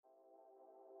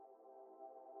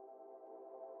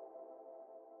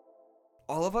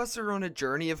All of us are on a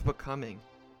journey of becoming,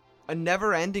 a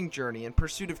never-ending journey in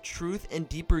pursuit of truth and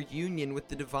deeper union with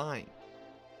the divine.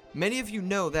 Many of you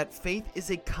know that faith is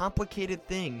a complicated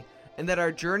thing and that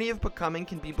our journey of becoming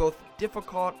can be both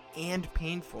difficult and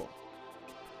painful.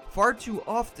 Far too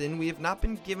often, we have not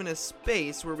been given a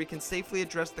space where we can safely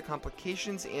address the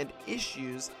complications and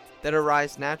issues that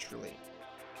arise naturally.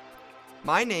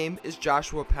 My name is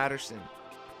Joshua Patterson.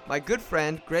 My good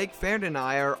friend Greg Farrand and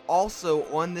I are also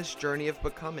on this journey of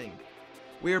becoming.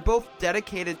 We are both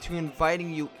dedicated to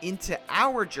inviting you into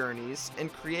our journeys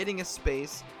and creating a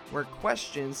space where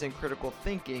questions and critical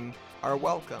thinking are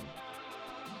welcome.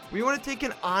 We want to take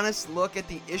an honest look at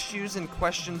the issues and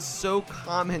questions so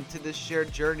common to this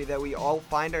shared journey that we all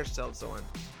find ourselves on.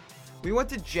 We want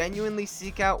to genuinely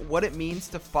seek out what it means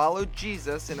to follow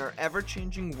Jesus in our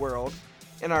ever-changing world,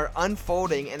 in our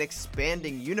unfolding and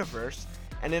expanding universe,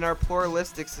 and in our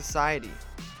pluralistic society.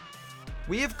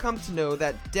 We have come to know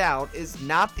that doubt is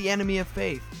not the enemy of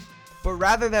faith, but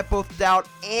rather that both doubt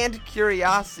and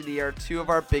curiosity are two of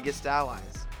our biggest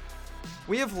allies.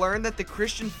 We have learned that the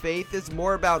Christian faith is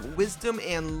more about wisdom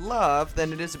and love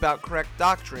than it is about correct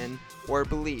doctrine or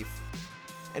belief.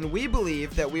 And we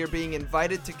believe that we are being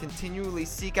invited to continually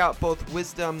seek out both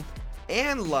wisdom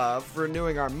and love,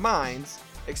 renewing our minds,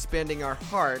 expanding our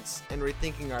hearts, and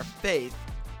rethinking our faith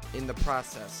in the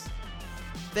process.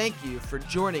 Thank you for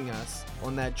joining us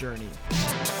on that journey.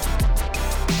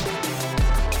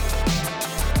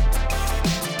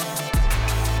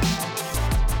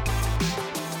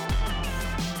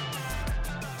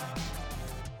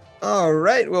 All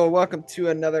right, well, welcome to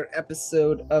another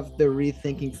episode of the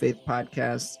Rethinking Faith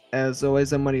podcast. As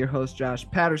always, I'm one of your hosts, Josh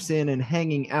Patterson, and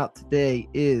hanging out today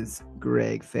is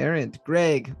Greg Farrand.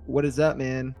 Greg, what is up,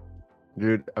 man?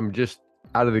 Dude, I'm just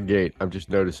out of the gate. I'm just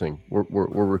noticing we're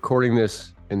recording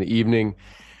this in the evening.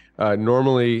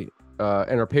 Normally,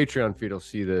 and our Patreon feed will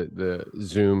see the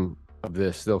Zoom of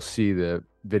this. They'll see the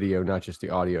video, not just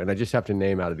the audio. And I just have to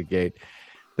name out of the gate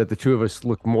that the two of us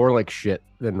look more like shit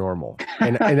than normal.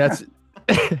 And that's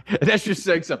that's just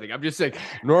saying something. I'm just saying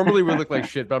normally we look like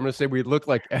shit, but I'm gonna say we look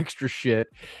like extra shit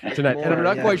tonight. And I'm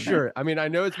not quite sure. I mean, I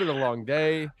know it's been a long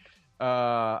day.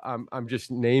 I'm just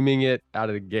naming it out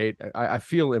of the gate. I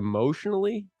feel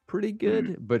emotionally pretty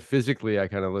good, but physically I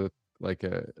kind of look like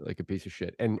a piece of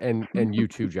shit. And you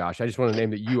too, Josh. I just want to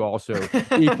name that you also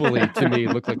equally to me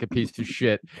look like a piece of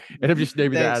shit. And I'm just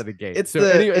naming that out of the gate. It's so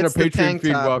it's the tank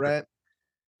top, welcome. right?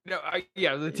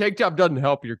 No, the tank top doesn't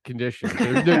help your condition.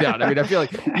 There's no doubt. I mean, I feel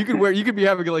like you could be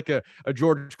having like a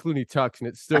George Clooney tux and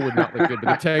it still would not look good,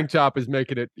 but the tank top is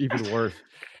making it even worse.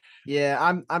 Yeah,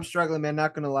 I'm struggling, man.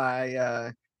 Not gonna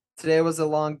lie. Today was a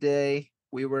long day.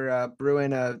 We were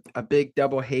brewing a big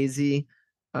double hazy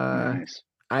Nice.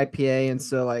 IPA, and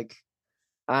so like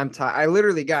I'm tired. I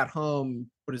literally got home.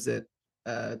 What is it?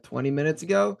 20 minutes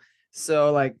ago.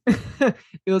 So like it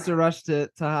was a rush to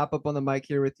hop up on the mic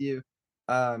here with you,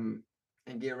 and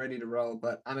get ready to roll.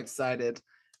 But I'm excited.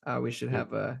 We should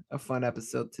have a fun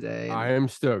episode today. And, I am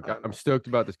stoked. I'm stoked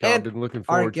about this. I've been looking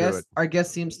forward to it. Our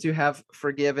guest seems to have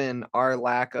forgiven our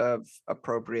lack of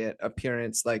appropriate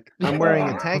appearance. Like I'm wearing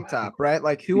a tank top, right?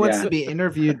 Like who wants to be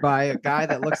interviewed by a guy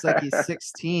that looks like he's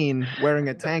 16 wearing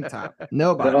a tank top?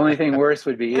 Nobody. The only thing worse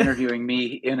would be interviewing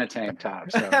me in a tank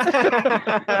top.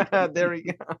 So there we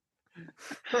go.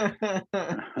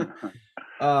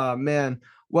 Oh man.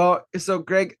 Well, so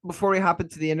Greg, before we hop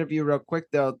into the interview real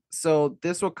quick though, so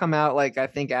this will come out like I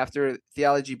think after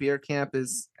Theology Beer Camp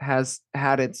has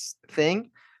had its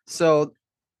thing. So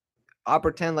I'll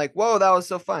pretend like, whoa, that was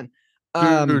so fun.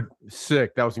 Dude,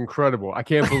 sick. That was incredible. I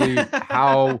can't believe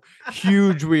how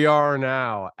huge we are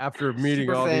now after meeting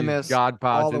all these God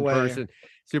pods in person.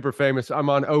 Super famous. I'm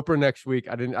on Oprah next week.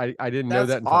 I didn't know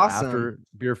that until after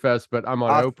Beer Fest, but I'm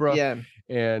on Oprah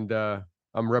and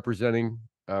I'm representing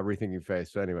Rethinking Faith.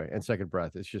 So anyway, and Second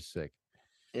Breath. It's just sick.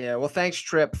 Yeah. Well, thanks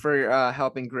Tripp for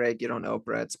helping Greg get on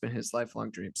Oprah. It's been his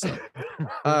lifelong dream. So,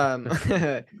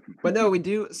 but no, we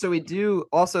do. So we do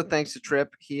also thanks to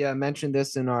Tripp. He mentioned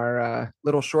this in our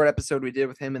little short episode we did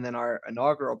with him, and then our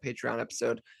inaugural Patreon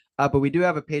episode. But we do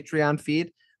have a Patreon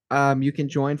feed. You can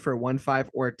join for $1, $5,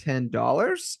 or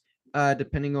 $10,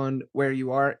 depending on where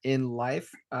you are in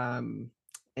life.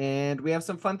 And we have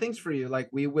some fun things for you. Like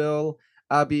we will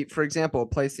be, for example,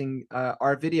 placing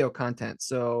our video content.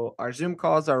 So our Zoom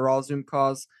calls, our raw Zoom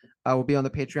calls, will be on the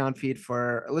Patreon feed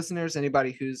for listeners.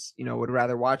 Anybody who's, would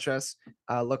rather watch us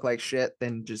look like shit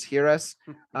than just hear us.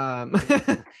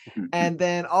 And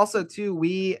then also too,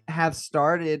 we have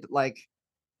started like,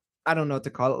 I don't know what to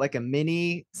call it, like a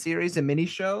mini series, a mini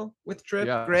show with Tripp.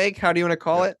 Yeah. Greg, how do you want to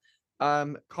call it?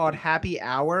 Called Happy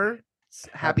Hour.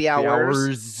 happy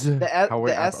hours. The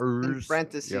Happy S in hours. Yep.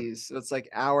 parentheses, so it's like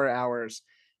hours,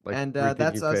 Like and that's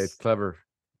rethinking us. faith. Clever.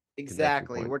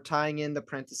 Exactly. point. We're tying in the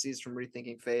parentheses from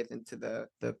Rethinking Faith into the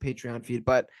Patreon feed,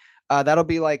 but that'll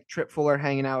be like Trip Fuller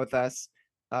hanging out with us.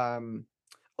 A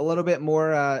little bit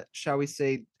more, shall we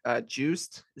say,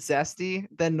 juiced, zesty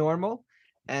than normal,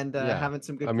 and Yeah. having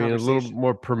some good I mean, a little conversation.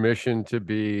 more permission to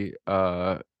be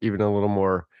even a little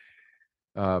more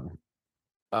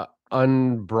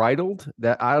unbridled.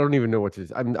 That I don't even know what to.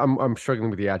 I'm struggling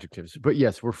with the adjectives, but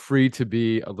yes, we're free to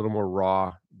be a little more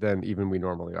raw than even we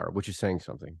normally are, which is saying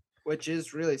something. Which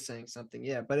is really saying something,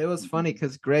 yeah. But it was funny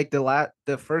because Greg, the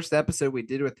first episode we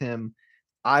did with him,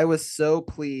 I was so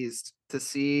pleased to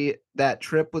see that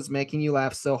Trip was making you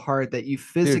laugh so hard that you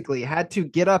physically had to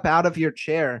get up out of your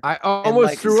chair I and almost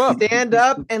like threw up. stand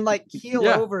up and like keel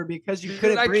Yeah. over because you Dude,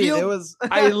 couldn't I breathe. It keeled. was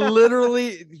I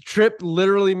literally Trip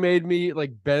literally made me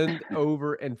like bend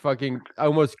over and fucking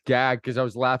almost gag because I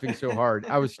was laughing so hard.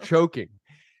 I was choking.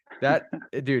 That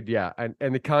dude, yeah, and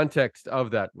the context of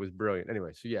that was brilliant.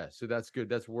 Anyway, so yeah, so that's good.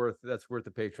 That's worth the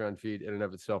Patreon feed in and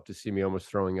of itself to see me almost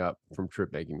throwing up from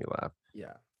Trip making me laugh.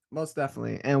 Yeah, most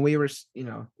definitely. And we were,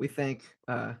 we thank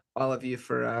all of you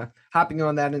for hopping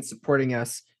on that and supporting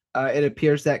us. It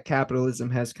appears that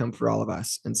capitalism has come for all of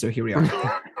us, and so here we are.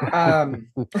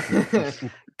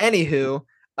 Anywho,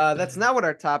 that's not what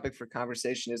our topic for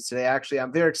conversation is today. Actually,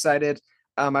 I'm very excited.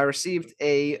 I received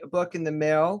a book in the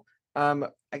mail,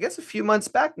 I guess a few months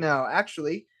back now,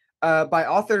 actually, by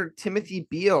author Timothy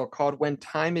Beale, called "When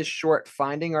Time Is Short: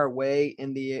 Finding Our Way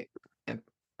in the," and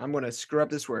I'm going to screw up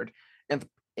this word,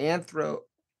 Anthropocene.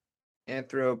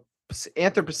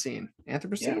 Anthropocene.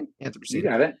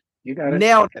 You got it.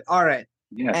 Nailed it. All right.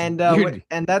 Yeah. And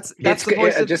that's It's the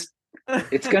voice of just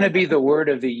it's going to be the word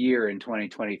of the year in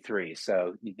 2023.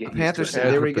 So you get used to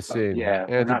it. There we go. Yeah,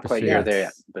 we're not quite there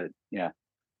yet, but yeah.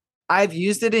 I've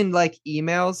used it in like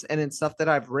emails and in stuff that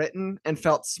I've written and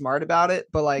felt smart about it,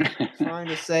 but like trying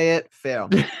to say it, fail.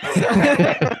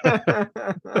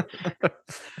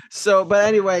 So, but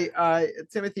anyway,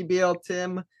 Timothy Beale,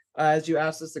 Tim, as you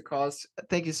asked us to call us,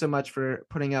 thank you so much for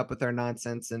putting up with our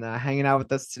nonsense and hanging out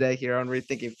with us today here on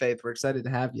Rethinking Faith. We're excited to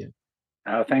have you.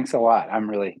 Oh, thanks a lot. I'm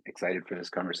really excited for this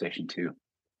conversation too.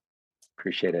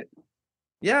 Appreciate it.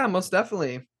 Yeah, most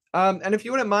definitely. And if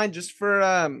you wouldn't mind, just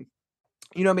for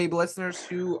maybe listeners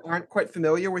who aren't quite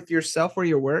familiar with yourself or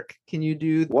your work, can you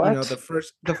do the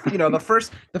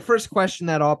first question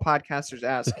that all podcasters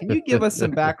ask? Can you give us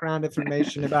some background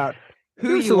information about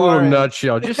who you a are? Little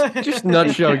nutshell. Just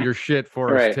nutshell your shit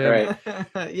for us, Tim.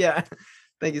 Right. Yeah.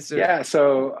 Thank you, sir. Yeah.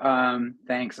 So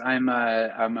thanks. I'm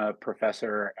a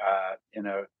professor in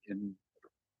a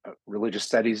religious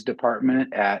studies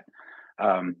department at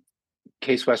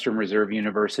Case Western Reserve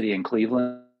University in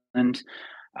Cleveland.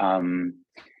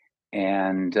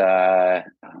 And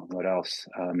what else?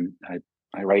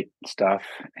 I write stuff,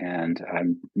 and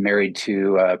I'm married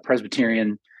to a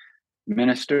Presbyterian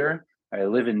minister. I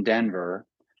live in Denver,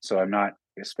 so I'm not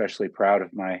especially proud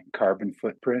of my carbon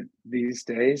footprint these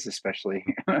days, especially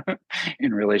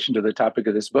in relation to the topic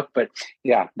of this book. But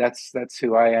yeah, that's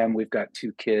who I am. We've got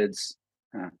 2 kids,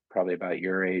 probably about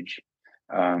your age.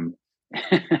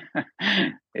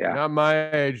 Yeah, not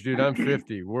my age, dude. I'm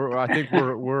 50. I think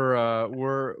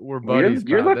we're buddies.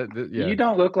 You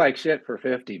don't look like shit for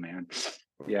 50, man.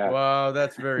 Yeah. Wow,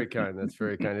 that's very kind.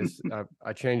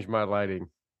 I changed my lighting.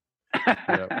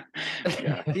 Yep.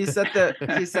 Yeah. He set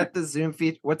the Zoom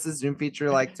feature. What's the Zoom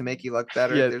feature like to make you look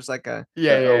better? Yeah. There's like a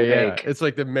yeah. It's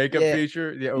like the makeup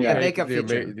feature. Makeup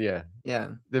feature. Yeah.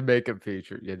 The makeup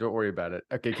feature. Yeah, don't worry about it.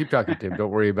 Okay, keep talking, Tim.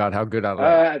 Don't worry about how good I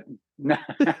look. No.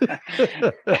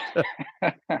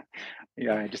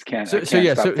 Yeah, I just can't. Stop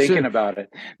thinking about it.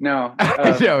 No,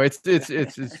 no, it's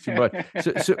too much.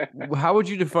 So how would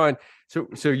you define?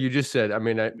 So you just said. I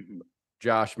mean,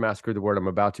 Josh massacred the word I'm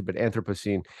about to, but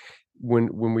Anthropocene.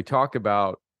 When we talk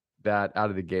about that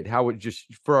out of the gate, how would, just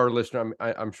for our listener,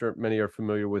 I'm sure many are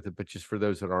familiar with it, but just for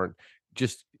those that aren't,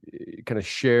 just kind of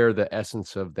share the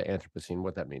essence of the Anthropocene,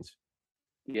 what that means.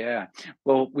 Yeah,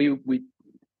 well, we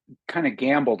kind of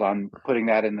gambled on putting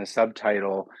that in the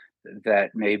subtitle,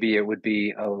 that maybe it would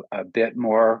be a bit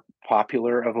more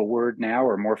popular of a word now,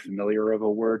 or more familiar of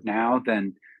a word now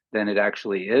than it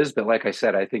actually is. But like I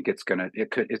said, I think it's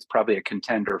probably a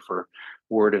contender for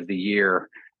word of the year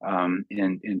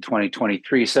in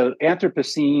 2023. So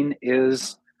Anthropocene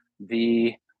is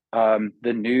the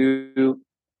new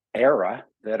era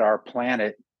that our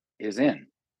planet is in,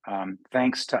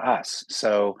 thanks to us.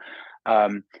 So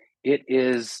it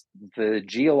is the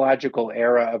geological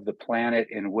era of the planet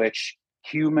in which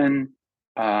human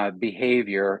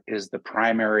behavior is the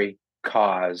primary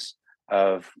cause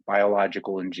of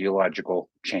biological and geological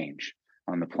change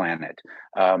on the planet.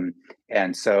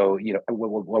 And so,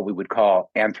 what we would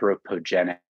call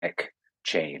anthropogenic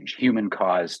change, human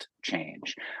caused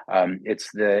change. It's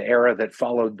the era that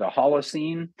followed the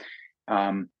Holocene.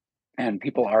 And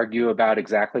people argue about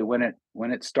exactly when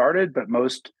it started, but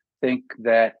most think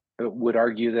that would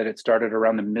argue that it started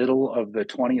around the middle of the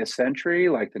 20th century,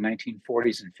 like the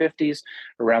 1940s and 50s,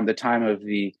 around the time of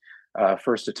the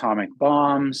first atomic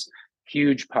bombs,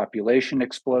 huge population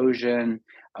explosion,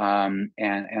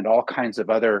 and all kinds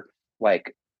of other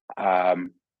like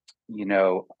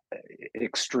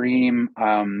extreme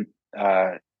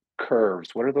curves.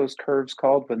 What are those curves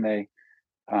called when they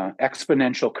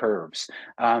exponential curves?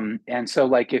 And so,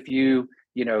 like, if you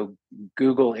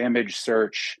Google image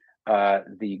search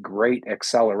the Great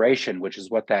Acceleration, which is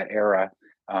what that era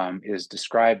is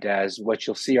described as, what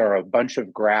you'll see are a bunch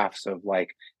of graphs of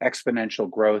like exponential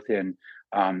growth in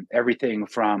everything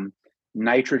from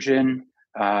nitrogen,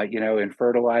 in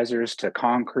fertilizers, to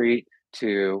concrete,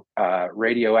 to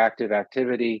radioactive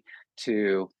activity,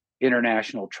 to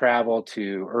international travel,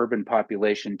 to urban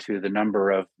population, to the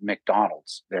number of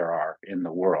McDonald's there are in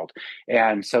the world.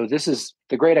 And so this is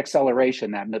the Great Acceleration.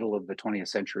 That middle of the 20th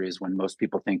century is when most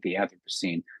people think the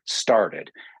Anthropocene started,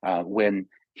 when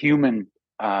human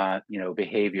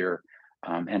behavior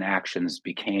and actions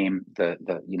became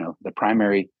the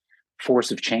primary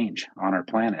force of change on our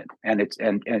planet. And it's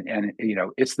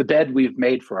it's the bed we've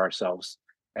made for ourselves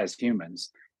as humans,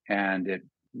 and it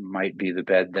might be the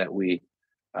bed that we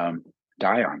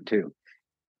die on too.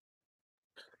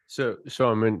 So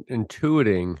I'm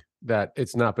intuiting that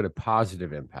it's not been a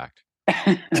positive impact.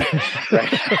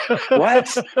 Right.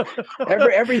 What?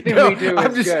 Everything we do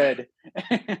is good.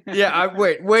 Yeah,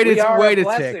 wait a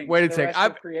take.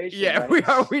 Creation, yeah, right?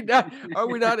 are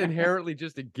we not inherently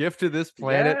just a gift to this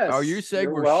planet? Yes, are you saying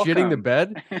you're we're welcome. shitting the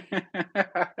bed?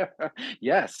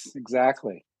 Yes,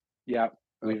 exactly. Yeah,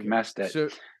 we've messed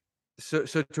it. So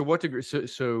to what degree?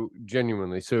 So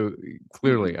genuinely, so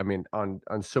clearly, I mean, on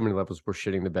so many levels, we're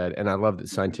shitting the bed, and I love that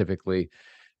scientifically,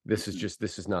 this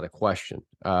is not a question.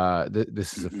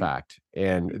 This is a fact,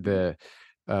 and the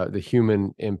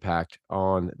human impact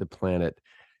on the planet,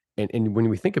 and when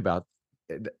we think about,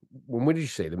 when did you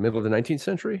say, the middle of the 19th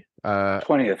century,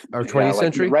 20th or 20th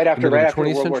century, right after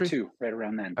World War II, right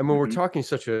around then. I mean, we're talking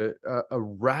such a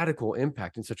radical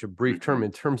impact in such a brief term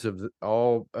in terms of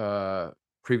all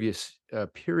previous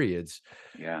periods.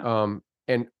 Yeah.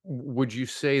 And would you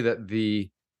say that the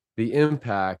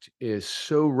impact is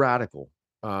so radical,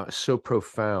 so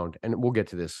profound? And we'll get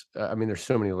to this. I mean, there's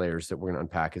so many layers that we're going to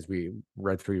unpack as we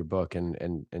read through your book and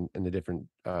the different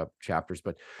chapters.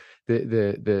 But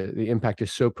the impact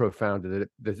is so profound that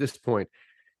at this point,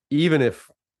 even if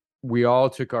we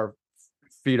all took our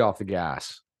feet off the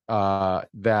gas,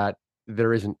 that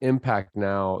there is an impact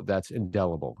now that's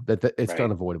indelible, that it's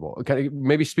unavoidable. Kind of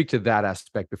maybe speak to that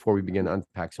aspect before we begin to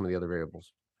unpack some of the other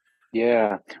variables.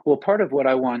 Yeah. Well, part of what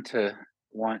I want to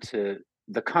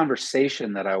the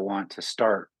conversation that I want to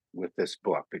start with this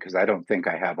book, because I don't think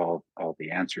I have all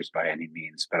the answers by any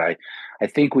means, but I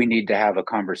think we need to have a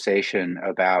conversation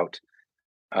about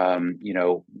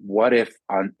what if,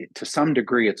 to some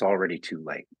degree, it's already too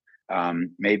late.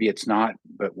 Maybe it's not,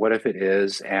 but what if it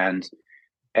is? And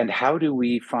how do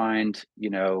we find,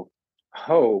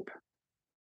 hope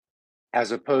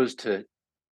as opposed to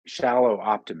shallow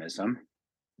optimism,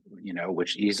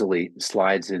 which easily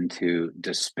slides into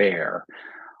despair,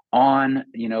 on,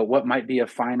 what might be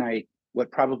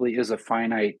what probably is a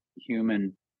finite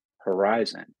human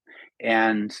horizon.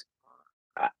 And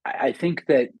I think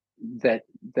that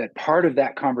part of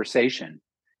that conversation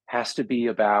has to be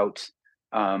about,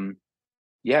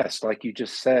 yes, like you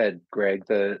just said, Greg,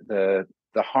 the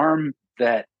harm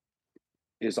that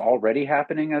is already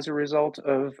happening as a result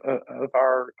of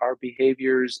our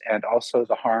behaviors, and also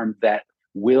the harm that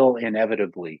will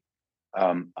inevitably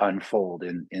unfold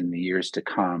in the years to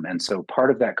come. And so part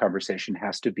of that conversation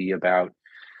has to be about,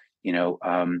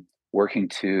 working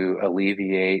to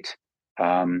alleviate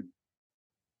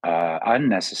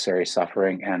unnecessary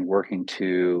suffering, and working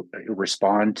to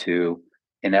respond to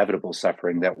inevitable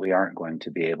suffering that we aren't going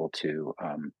to be able to,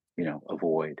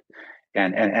 avoid.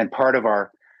 And part of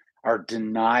our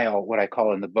denial, what I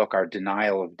call in the book, our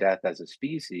denial of death as a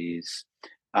species,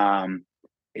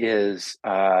 is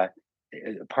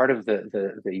part of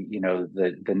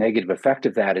the negative effect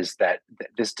of that is that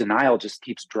this denial just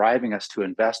keeps driving us to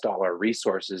invest all our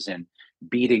resources in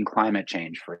beating climate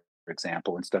change, for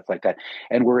example, and stuff like that.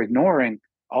 And we're ignoring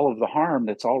all of the harm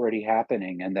that's already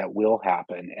happening and that will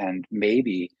happen, and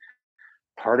maybe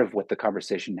part of what the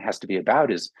conversation has to be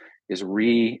about is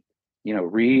reallocating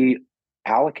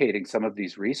some of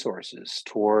these resources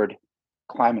toward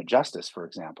climate justice, for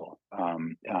example,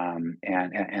 and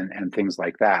things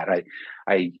like that.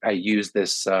 I use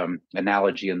this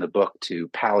analogy in the book to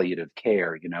palliative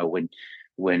care. You know,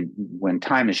 when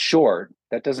time is short,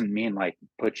 that doesn't mean like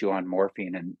put you on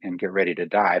morphine and get ready to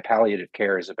die. Palliative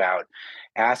care is about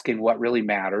asking what really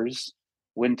matters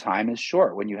when time is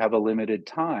short, when you have a limited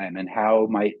time, and how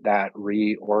might that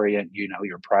reorient,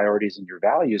 your priorities and your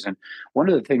values. And one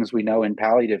of the things we know in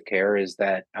palliative care is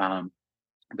that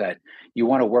that you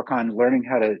want to work on learning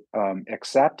how to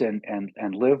accept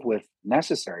and live with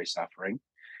necessary suffering,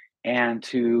 and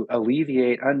to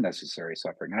alleviate unnecessary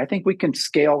suffering. And I think we can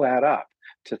scale that up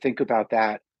to think about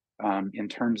that in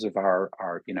terms of our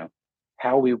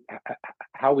how we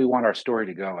want our story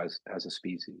to go as a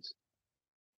species.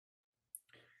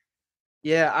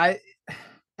 Yeah,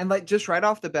 and like just right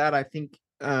off the bat, I think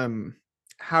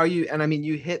how you, and I mean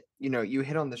you hit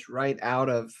on this right out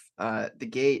of the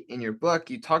gate in your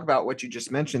book. You talk about what you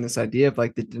just mentioned, this idea of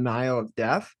like the denial of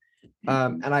death.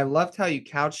 And I loved how you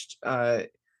couched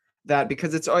that,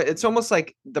 because it's almost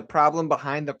like the problem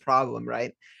behind the problem,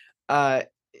 right?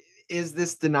 Is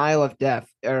this denial of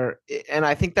death, and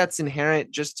I think that's inherent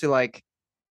just to like,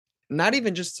 not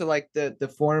even just to like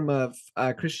the form of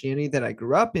Christianity that I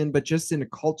grew up in, but just in a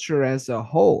culture as a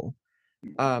whole.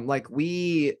 Like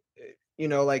we,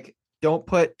 like don't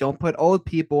put old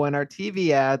people in our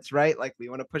TV ads, right? Like we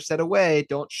want to push that away.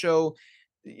 Don't show,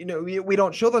 we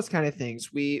don't show those kind of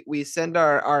things. We send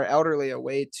our elderly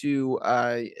away to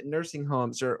nursing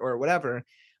homes or whatever.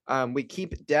 We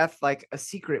keep death like a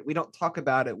secret. We don't talk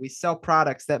about it. We sell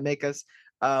products that make us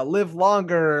live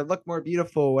longer, look more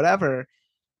beautiful, whatever.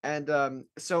 And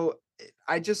so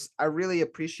I really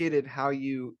appreciated how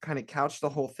you kind of couched the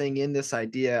whole thing in this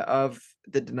idea of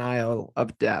the denial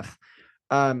of death.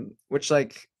 Which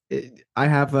like I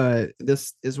have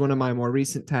this is one of my more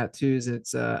recent tattoos.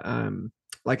 It's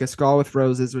like a skull with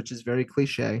roses, which is very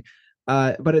cliche.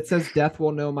 But it says death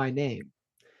will know my name.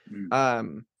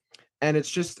 And it's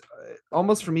just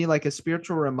almost for me like a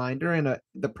spiritual reminder and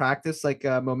the practice, like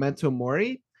memento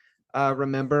mori,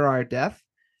 remember our death.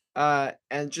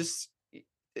 And just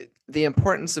the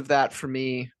importance of that for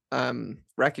me,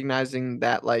 recognizing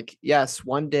that like, yes,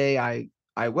 one day I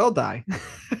will die.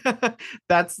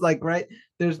 That's like, right.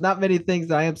 There's not many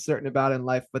things I am certain about in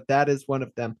life, but that is one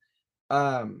of them.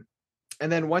 And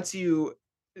then once you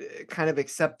kind of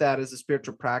accept that as a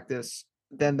spiritual practice,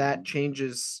 then that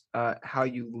changes how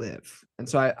you live. And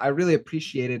so I really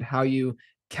appreciated how you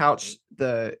couch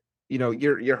the,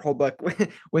 your whole book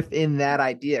within that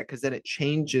idea, because then it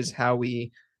changes how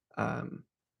we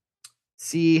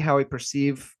see, how we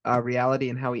perceive reality,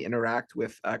 and how we interact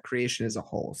with creation as a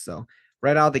whole. So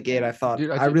right out of the gate, I thought,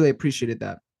 I really appreciated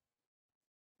that.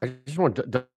 I just want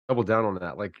to double down on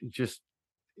that, like just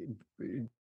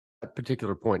that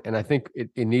particular point. And I think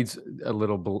it needs a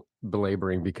little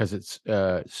belaboring because it's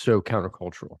so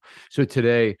countercultural. So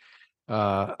today,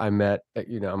 I met,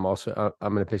 I'm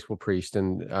an Episcopal priest,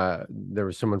 and there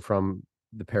was someone from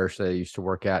the parish that I used to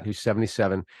work at who's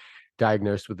 77,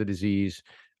 diagnosed with a disease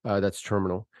that's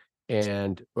terminal.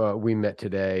 And we met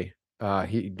today.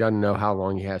 He doesn't know how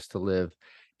long he has to live.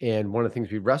 And one of the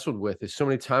things we wrestled with is so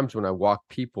many times when I walk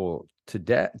people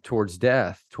to towards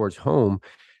death, towards home,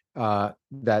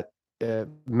 that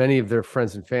many of their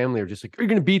friends and family are just like, "Are you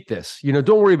going to beat this?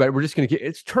 Don't worry about it. We're just going to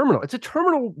it's terminal. It's a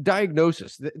terminal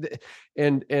diagnosis."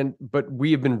 But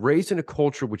we have been raised in a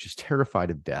culture which is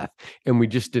terrified of death, and we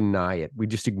just deny it. We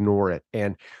just ignore it.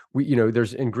 And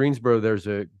there's in Greensboro, there's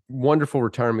a wonderful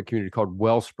retirement community called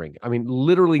Wellspring. I mean,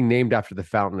 literally named after the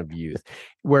fountain of youth.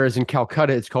 Whereas in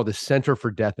Calcutta, it's called the Center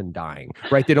for Death and Dying,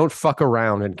 right? They don't fuck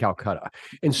around in Calcutta.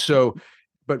 And so,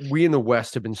 but we in the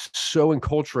West have been so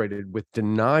enculturated with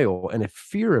denial and a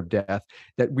fear of death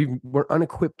that we're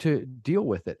unequipped to deal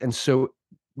with it. And so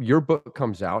your book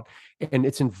comes out and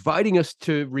it's inviting us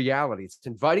to reality. It's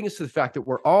inviting us to the fact that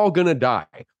we're all going to die.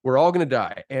 We're all going to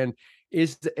die. And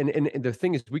the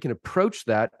thing is, we can approach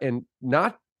that and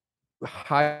not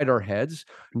hide our heads,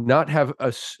 not have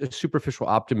a superficial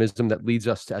optimism that leads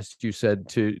us to, as you said,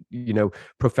 to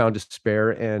profound despair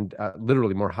and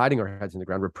literally more hiding our heads in the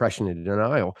ground, repression and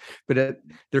denial. But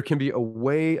there can be a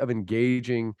way of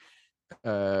engaging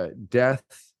death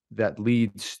that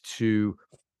leads to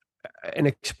an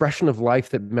expression of life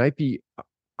that might be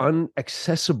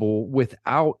unaccessible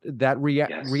without that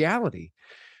reality.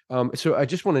 So I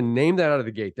just want to name that out of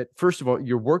the gate, that first of all,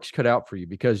 your work's cut out for you,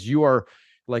 because you are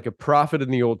like a prophet in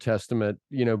the Old Testament,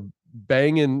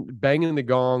 banging the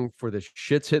gong for the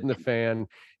shit's hitting the fan.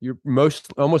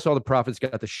 Almost all the prophets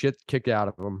got the shit kicked out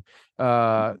of them.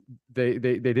 They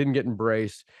didn't get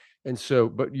embraced. And so,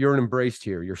 but you're embraced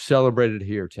here. You're celebrated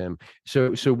here, Tim.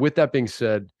 So with that being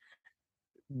said,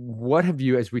 what have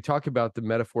you, as we talk about the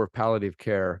metaphor of palliative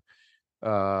care,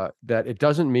 that it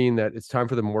doesn't mean that it's time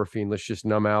for the morphine, let's just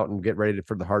numb out and get ready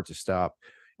for the heart to stop.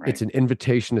 Right. It's an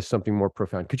invitation to something more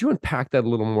profound. Could you unpack that a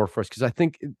little more for us? Because I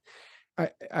think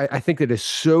that is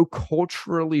so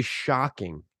culturally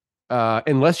shocking.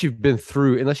 Unless you've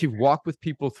walked with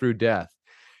people through death,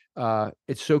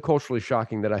 it's so culturally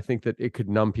shocking that I think that it could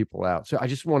numb people out. So I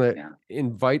just want to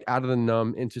invite out of the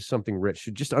numb into something rich.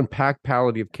 So just unpack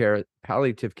palliative care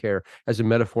as a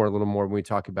metaphor a little more when we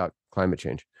talk about climate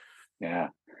change. Yeah.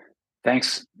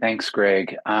 Thanks,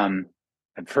 Greg.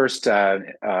 First,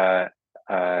 you're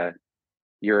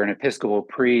an Episcopal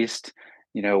priest.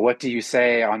 What do you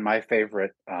say on my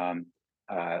favorite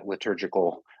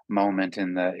liturgical moment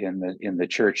in the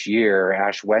church year,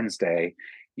 Ash Wednesday?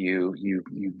 You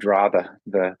draw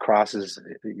the crosses,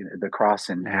 the cross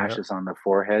in ashes on the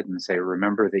forehead, and say,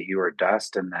 "Remember that you are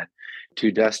dust, and that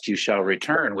to dust you shall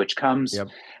return," which comes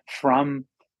from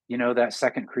that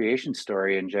second creation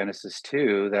story in Genesis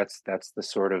 2. That's the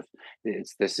sort of,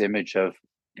 it's this image of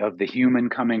the human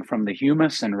coming from the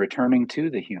humus and returning to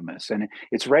the humus, and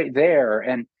it's right there.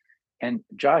 And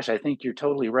Josh, I think you're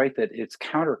totally right that it's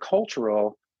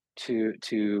countercultural to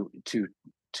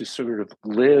sort of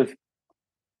live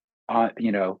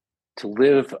to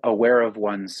live aware of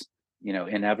one's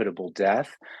inevitable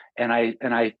death. And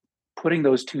I putting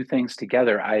those two things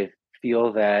together, I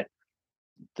feel that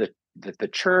the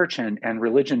church and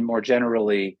religion more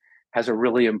generally has a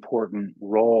really important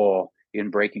role in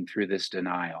breaking through this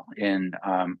denial. In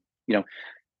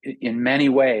many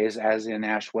ways, as in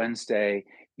Ash Wednesday,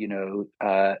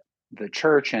 the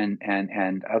church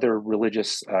and other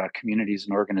religious communities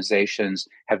and organizations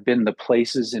have been the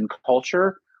places in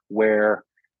culture where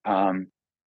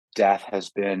death has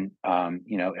been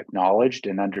acknowledged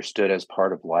and understood as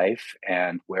part of life,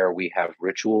 and where we have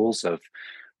rituals of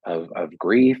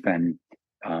grief and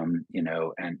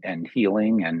and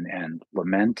healing and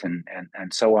lament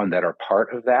and so on that are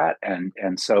part of that.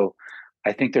 And so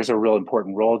I think there's a real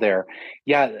important role there.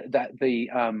 That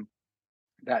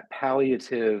that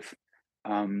palliative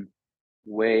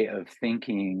way of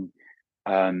thinking,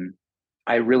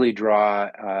 I really draw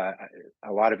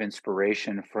a lot of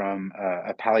inspiration from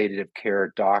a palliative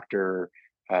care doctor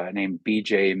named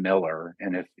B.J. Miller.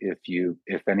 And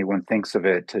if anyone thinks of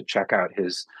it, to check out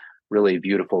his really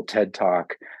beautiful TED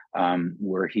Talk,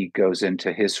 where he goes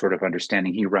into his sort of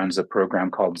understanding. He runs a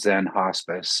program called Zen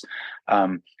Hospice.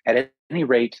 At any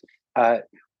rate,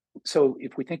 so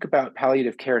if we think about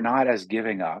palliative care not as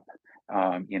giving up,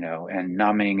 and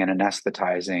numbing and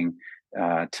anesthetizing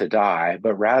to die,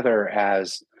 but rather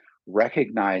as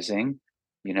recognizing,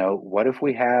 what if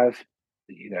we have,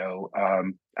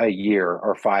 a year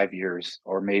or 5 years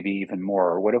or maybe even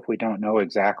more? Or what if we don't know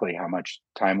exactly how much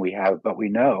time we have, but we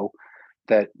know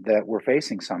that we're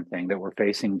facing something, that we're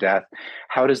facing death?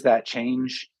 How does that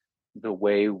change the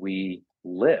way we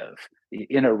live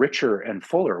in a richer and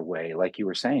fuller way, like you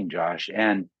were saying, Josh?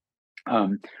 And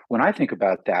when I think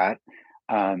about that,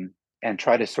 and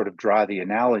try to sort of draw the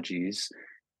analogies,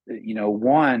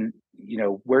 one,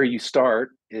 where you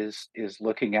start is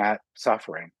looking at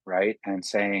suffering, right? And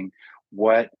saying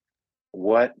what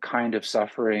kind of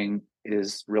suffering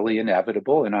is really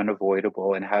inevitable and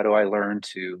unavoidable, and how do I learn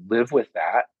to live with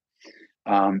that,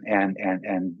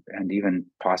 and even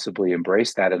possibly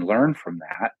embrace that and learn from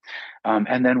that,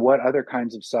 and then what other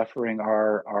kinds of suffering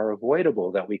are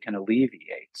avoidable that we can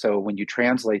alleviate. So when you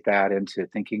translate that into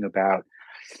thinking about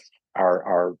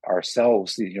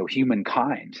ourselves,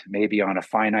 humankind, maybe on a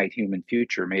finite human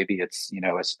future, maybe it's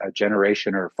a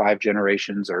generation or 5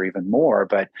 generations or even more,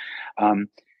 but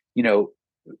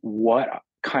what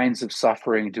kinds of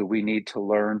suffering do we need to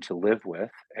learn to live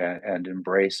with and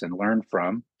embrace and learn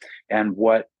from, and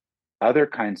what other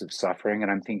kinds of suffering,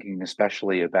 and I'm thinking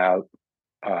especially about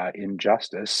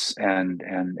injustice and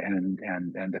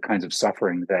the kinds of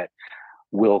suffering that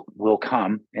will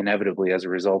come inevitably as a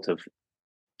result of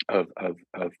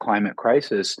climate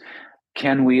crisis,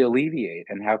 can we alleviate,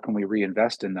 and how can we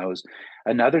reinvest in those?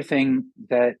 Another thing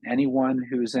that anyone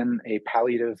who's in a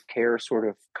palliative care sort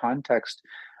of context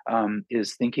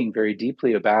is thinking very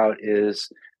deeply about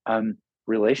is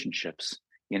relationships.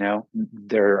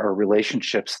 There are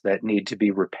relationships that need to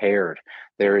be repaired.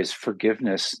 There is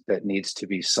forgiveness that needs to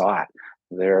be sought.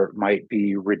 There might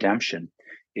be redemption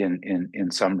in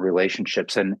some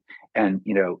relationships, and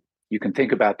you can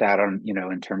think about that on,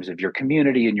 in terms of your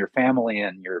community and your family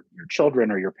and your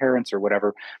children or your parents or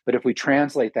whatever. But if we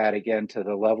translate that again to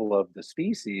the level of the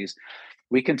species,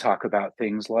 we can talk about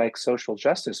things like social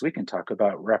justice. We can talk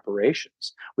about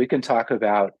reparations. We can talk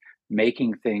about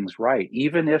making things right.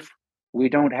 Even if we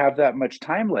don't have that much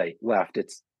time left,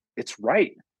 it's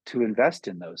right to invest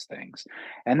in those things.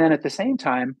 And then at the same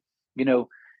time,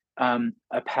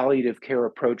 a palliative care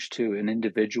approach to an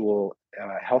individual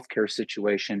healthcare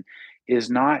situation is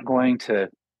not going to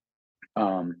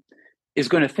is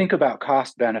going to think about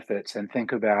cost benefits and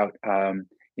think about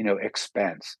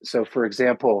expense. So, for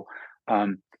example,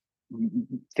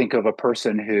 think of a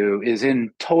person who is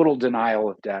in total denial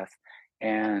of death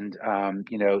and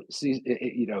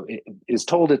is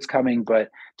told it's coming, but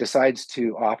decides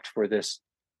to opt for this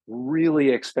really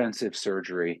expensive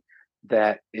surgery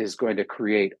that is going to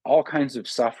create all kinds of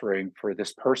suffering for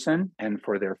this person and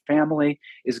for their family,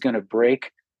 is going to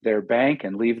break their bank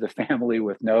and leave the family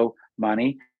with no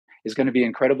money, is going to be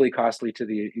incredibly costly to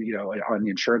the on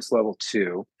the insurance level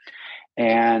too,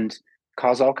 and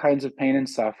cause all kinds of pain and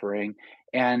suffering,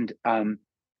 and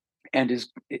is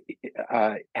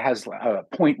has a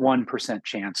 0.1%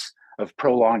 chance of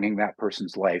prolonging that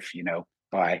person's life,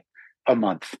 by a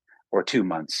month or 2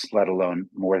 months, let alone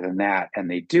more than that.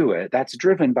 And they do it. That's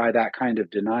driven by that kind of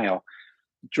denial.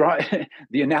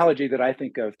 The analogy that I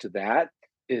think of to that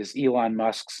is Elon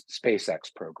Musk's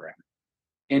SpaceX program.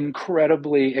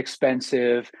 Incredibly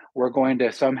expensive. We're going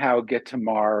to somehow get to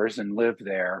Mars and live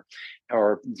there,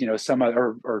 or some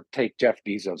other, or take Jeff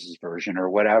Bezos's version or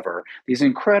whatever. These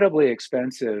incredibly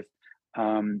expensive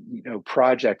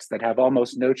projects that have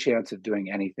almost no chance of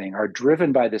doing anything are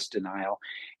driven by this denial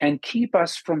and keep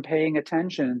us from paying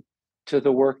attention to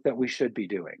the work that we should be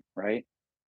doing, right?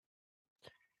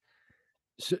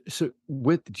 So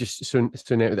with just so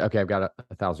now, okay, I've got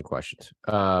 1,000 questions,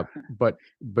 but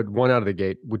one out of the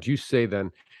gate. Would you say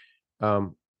then?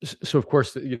 So of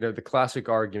course, the classic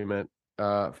argument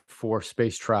for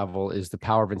space travel is the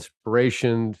power of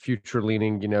inspiration, future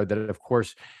leaning. That of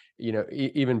course,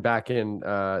 even back in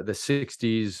the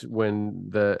 '60s when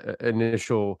the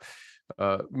initial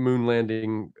moon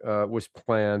landing was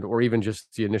planned, or even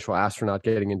just the initial astronaut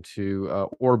getting into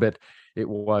orbit,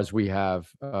 we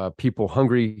have people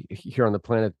hungry here on the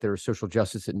planet. There's social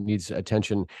justice that needs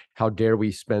attention. How dare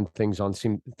we spend things on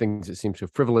things that seem so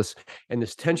frivolous? And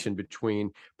this tension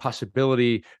between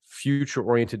possibility, future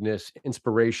orientedness,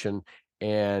 inspiration,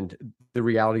 and the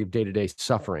reality of day-to-day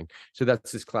suffering. So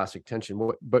that's this classic tension.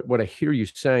 But what I hear you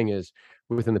saying is,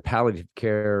 within the palliative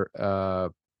care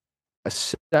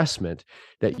assessment,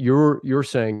 that you're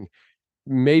saying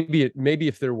maybe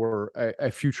if there were a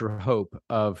future hope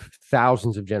of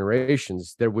thousands of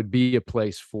generations, there would be a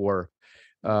place for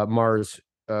Mars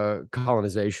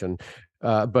colonization.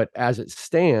 But as it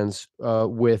stands,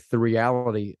 with the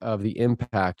reality of the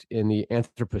impact in the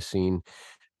Anthropocene,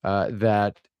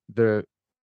 that the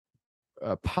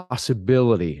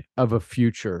possibility of a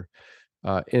future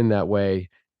in that way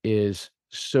is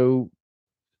so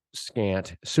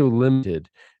scant, so limited,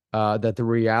 that the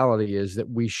reality is that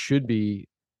we should be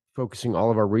focusing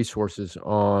all of our resources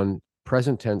on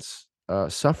present tense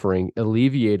suffering,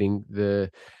 alleviating the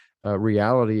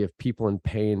reality of people in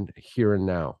pain here and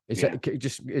now.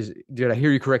 Did I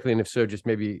hear you correctly? And if so, just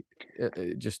maybe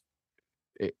say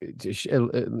a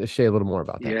little more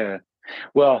about that. Yeah.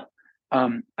 Well,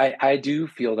 I do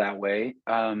feel that way.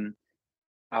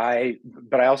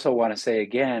 But I also want to say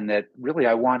again that really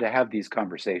I want to have these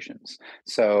conversations.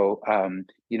 So,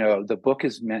 the book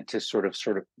is meant to sort of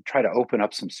try to open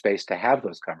up some space to have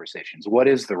those conversations. What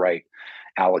is the right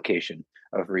allocation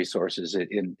of resources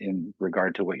in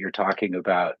regard to what you're talking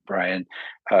about, Brian?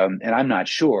 And I'm not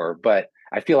sure, but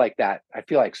I feel like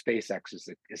SpaceX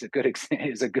is a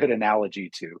good analogy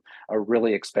to a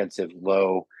really expensive,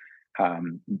 low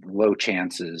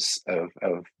chances of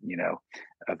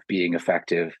being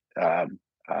effective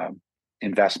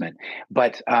investment.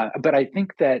 But I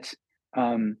think that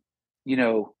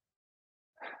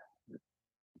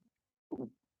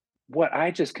what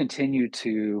I just continue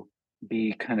to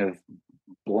be kind of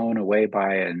blown away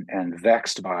by and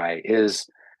vexed by is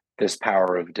this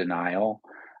power of denial.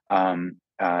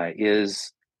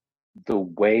 Is the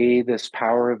way this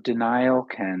power of denial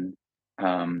can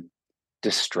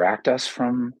distract us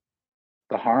from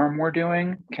the harm we're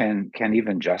doing, can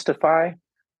even justify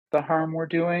the harm we're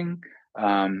doing,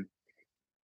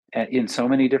 in so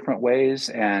many different ways.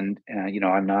 And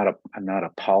I'm not a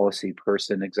policy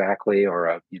person exactly, or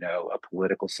a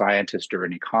political scientist or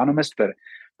an economist, but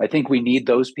I think we need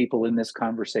those people in this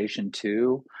conversation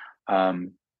too,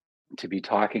 to be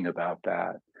talking about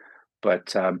that.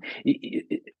 But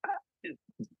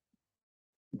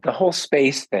the whole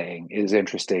space thing is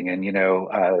interesting, and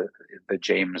the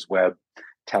James Webb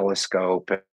Telescope,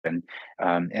 and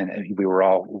we were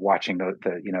all watching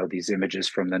these images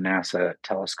from the NASA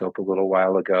telescope a little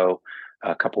while ago,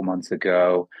 a couple months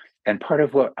ago, and part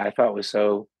of what I thought was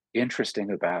so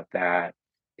interesting about that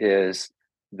is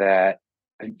that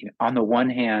on the one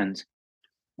hand,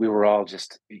 we were all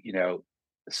just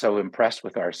so impressed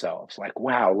with ourselves, like,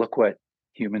 wow, look what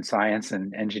human science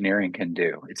and engineering can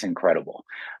do. It's incredible.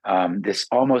 This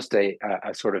almost a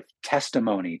sort of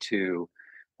testimony to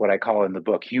what I call in the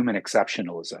book human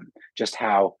exceptionalism, just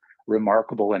how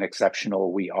remarkable and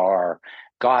exceptional we are,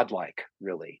 godlike,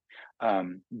 really,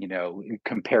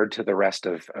 compared to the rest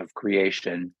of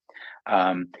creation.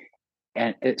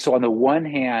 So on the one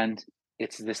hand,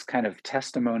 it's this kind of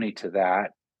testimony to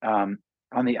that.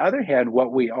 On the other hand,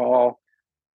 what we all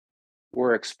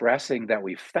were expressing that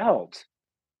we felt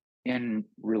in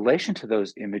relation to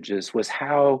those images was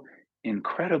how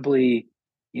incredibly,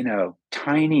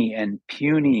 tiny and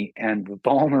puny and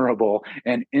vulnerable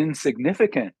and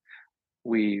insignificant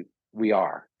we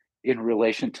are in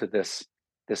relation to this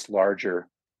larger,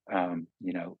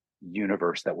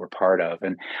 universe that we're part of.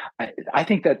 And I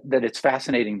think that it's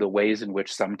fascinating the ways in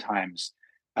which sometimes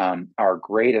our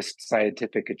greatest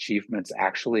scientific achievements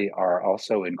actually are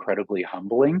also incredibly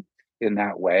humbling in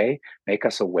that way, make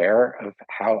us aware of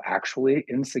how actually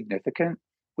insignificant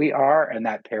we are, and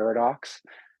that paradox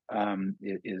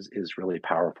is really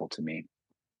powerful to me.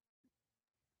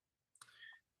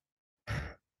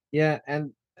 Yeah,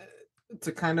 and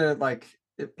to kind of like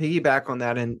piggyback on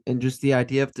that, and just the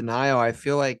idea of denial, I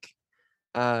feel like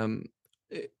um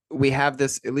we have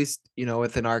this, at least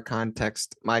within our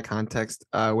context, my context,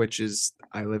 which is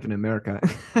I live in America,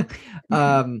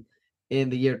 in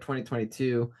the year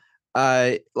 2022,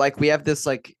 like we have this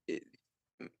like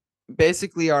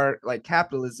basically our like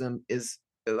capitalism is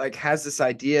like has this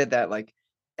idea that like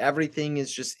everything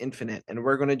is just infinite and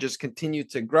we're going to just continue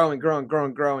to grow and grow and grow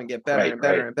and grow and get better Right, and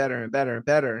better right. and better and better and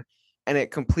better, and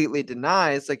it completely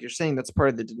denies, like you're saying, that's part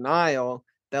of the denial,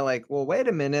 that like, well, wait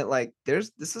a minute, like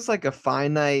this is like a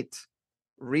finite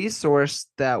resource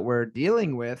that we're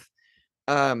dealing with.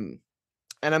 um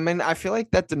and I mean, I feel like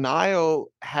that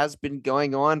denial has been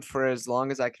going on for as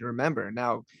long as I can remember.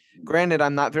 Now, granted,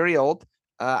 I'm not very old.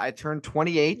 I turned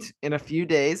 28 in a few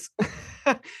days.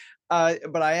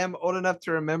 But I am old enough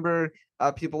to remember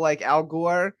people like Al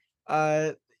Gore,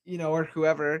 or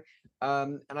whoever.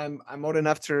 And I'm old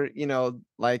enough to,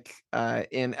 like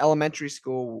in elementary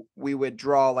school, we would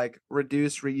draw like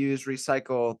reduce, reuse,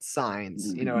 recycle signs,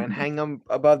 and hang them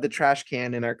above the trash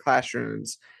can in our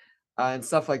classrooms, and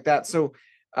stuff like that. So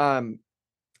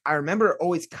I remember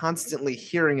always constantly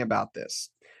hearing about this,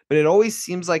 but it always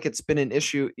seems like it's been an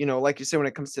issue, like you said, when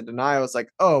it comes to denial, it's like,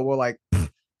 oh, well, like,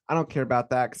 I don't care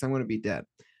about that because I'm going to be dead,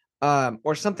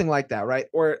 or something like that, right?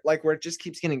 Or like where it just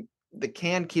the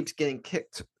can keeps getting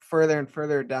kicked further and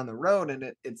further down the road.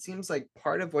 And it seems like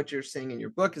part of what you're saying in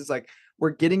your book is like, we're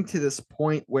getting to this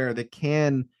point where the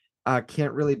can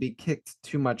can't really be kicked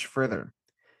too much further.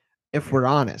 If we're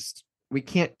honest, we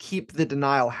can't keep the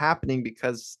denial happening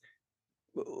because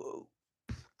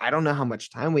I don't know how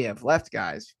much time we have left,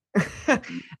 guys.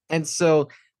 And so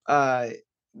uh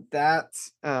that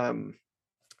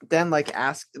then like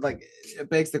it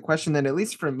begs the question then, at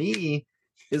least for me,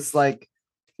 is like,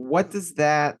 what does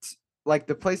that, like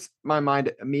the place my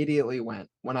mind immediately went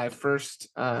when I first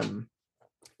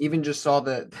even just saw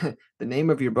the name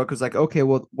of your book, was like, okay,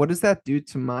 well, what does that do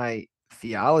to my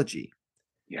theology?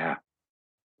 Yeah.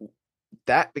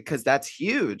 That, because that's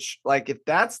huge. Like if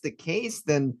that's the case,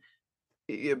 then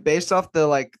based off the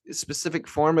like specific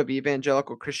form of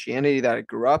evangelical Christianity that I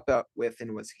grew up with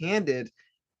and was handed,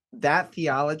 that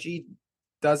theology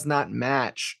does not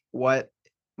match what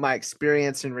my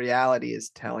experience in reality is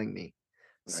telling me.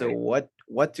 So Right.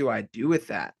 what do I do with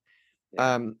that?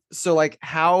 Yeah. So like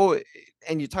how,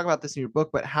 and you talk about this in your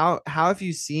book, but how have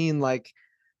you seen like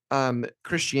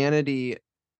Christianity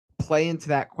play into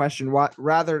that question, what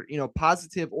rather,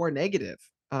 positive or negative?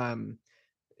 Yeah.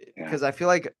 Because I feel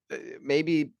like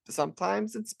maybe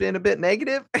sometimes it's been a bit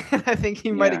negative. And I think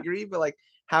you might Yeah. agree, but like,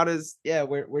 how does,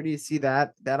 where do you see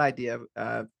that idea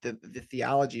of the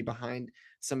theology behind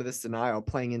some of this denial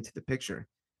playing into the picture?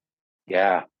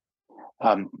 Yeah.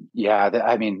 Yeah,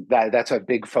 I mean that's a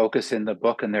big focus in the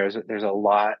book, and there's a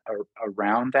lot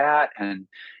around that. And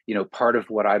part of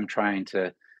what I'm trying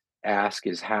to ask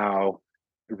is how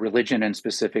religion, and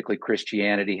specifically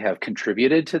Christianity, have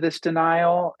contributed to this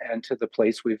denial and to the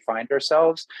place we find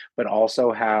ourselves, but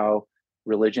also how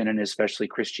religion, and especially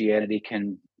Christianity,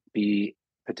 can be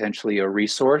potentially a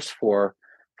resource for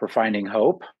finding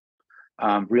hope,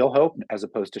 real hope, as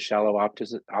opposed to shallow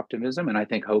optimism. And I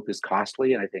think hope is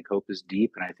costly, and I think hope is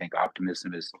deep, and I think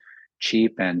optimism is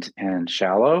cheap and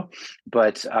shallow.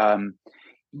 But how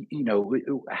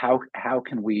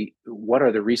can we? What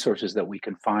are the resources that we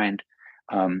can find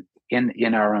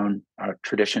in our own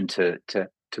tradition to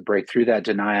break through that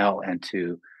denial and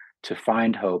to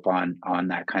find hope on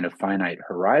that kind of finite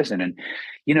horizon? And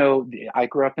I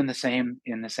grew up in the same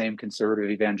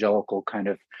conservative evangelical kind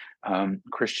of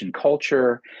Christian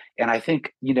culture, and I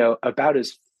think about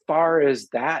as far as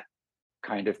that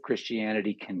kind of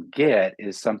Christianity can get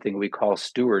is something we call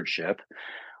stewardship,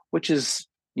 which is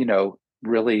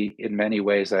really in many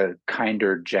ways a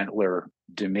kinder, gentler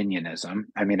dominionism.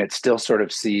 I mean, it still sort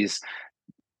of sees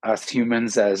us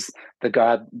humans as the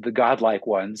godlike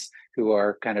ones who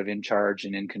are kind of in charge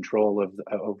and in control of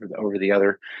over the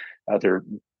other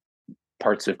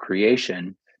parts of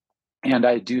creation. And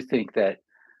I do think that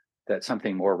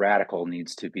something more radical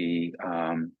needs to be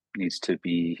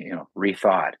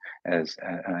rethought,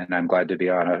 and I'm glad to be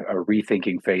on a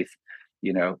rethinking faith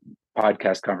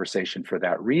podcast conversation for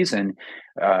that reason.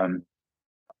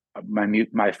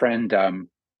 My friend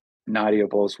Nadia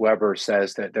Bolz-Weber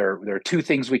says that there are two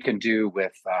things we can do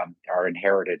with our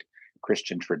inherited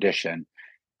Christian tradition: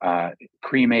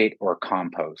 cremate or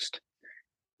compost.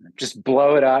 Just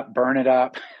blow it up, burn it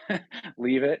up,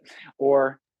 leave it,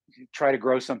 or try to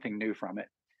grow something new from it.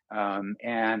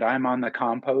 And I'm on the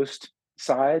compost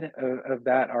side of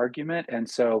that argument. And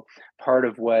so part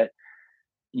of what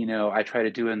I try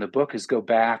to do in the book is go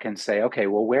back and say, okay,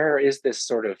 well, where is this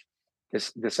sort of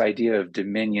this idea of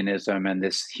dominionism and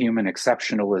this human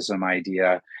exceptionalism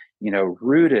idea,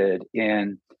 rooted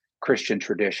in Christian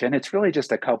tradition? It's really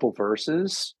just a couple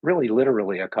verses, really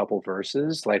literally a couple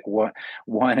verses, like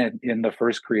one in the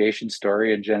first creation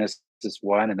story in Genesis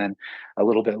 1, and then a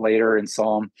little bit later in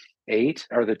Psalm 8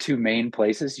 are the two main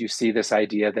places you see this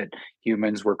idea that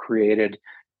humans were created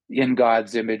in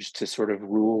God's image to sort of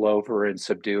rule over and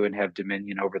subdue and have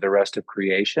dominion over the rest of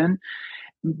creation.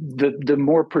 The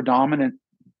more predominant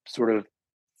sort of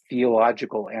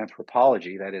theological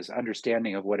anthropology, that is,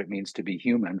 understanding of what it means to be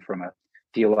human from a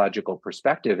theological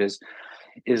perspective, is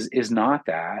not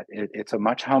that. It's a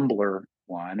much humbler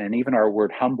one. And even our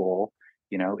word humble,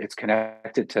 it's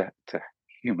connected to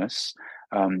humus.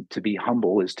 To be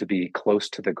humble is to be close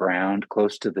to the ground,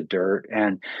 close to the dirt.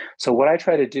 And so what I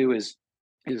try to do is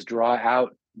draw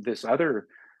out this other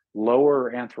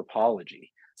lower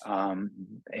anthropology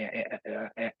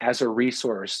as a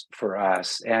resource for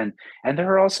us. And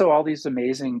there are also all these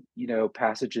amazing,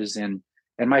 passages and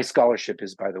my scholarship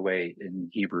is, by the way, in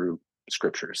Hebrew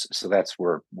scriptures. So that's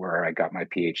where I got my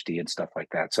PhD and stuff like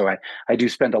that. So I do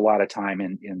spend a lot of time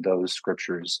in those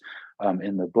scriptures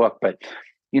in the book. But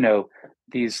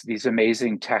these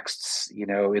amazing texts,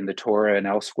 in the Torah and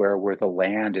elsewhere, where the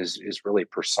land is really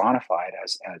personified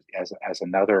as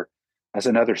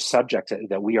another subject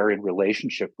that we are in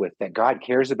relationship with, that God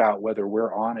cares about whether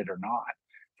we're on it or not,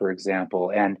 for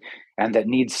example, and that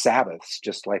needs Sabbaths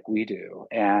just like we do,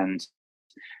 and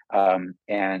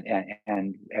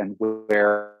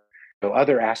where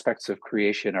other aspects of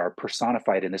creation are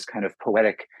personified in this kind of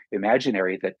poetic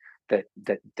imaginary that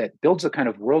builds a kind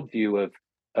of worldview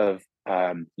of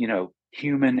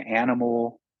human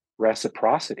animal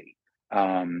reciprocity,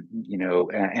 and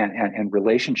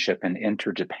relationship and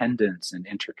interdependence and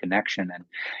interconnection,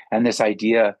 and this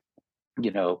idea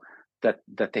that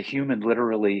the human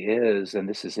literally is, and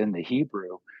this is in the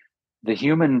Hebrew, the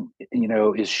human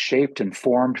is shaped and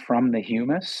formed from the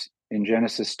humus in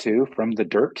Genesis 2, from the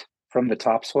dirt, from the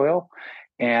topsoil,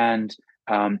 and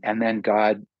then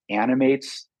God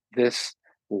animates this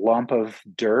lump of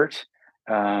dirt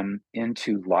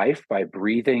into life by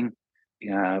breathing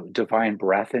divine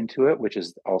breath into it, which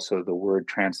is also the word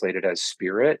translated as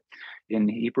spirit in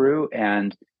Hebrew.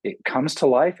 And it comes to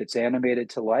life, it's animated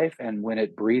to life. And when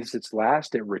it breathes its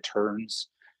last, it returns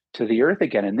to the earth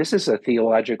again. And this is a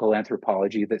theological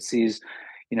anthropology that sees,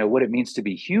 what it means to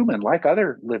be human, like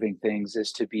other living things,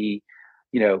 is to be,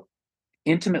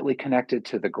 intimately connected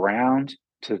to the ground,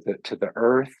 to the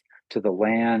earth, to the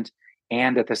land,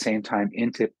 and at the same time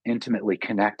intimately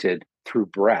connected through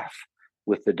breath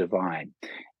with the divine.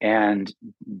 And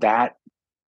that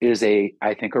is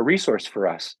I think a resource for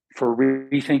us for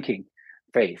rethinking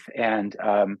faith and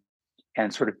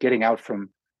sort of getting out from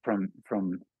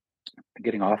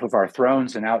getting off of our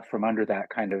thrones and out from under that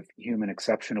kind of human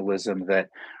exceptionalism that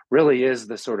really is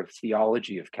the sort of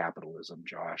theology of capitalism,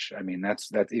 Josh. I mean, that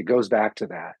it goes back to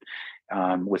that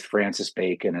with Francis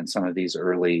Bacon and some of these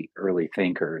early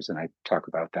thinkers, and I talk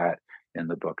about that in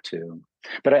the book too.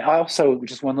 But I also,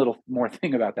 just one little more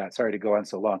thing about that, sorry to go on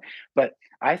so long, but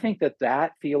I think that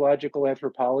that theological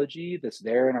anthropology that's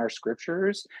there in our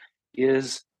scriptures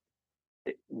is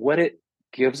what it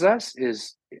gives us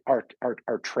is are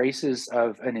traces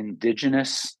of an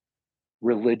indigenous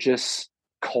religious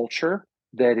culture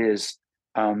that is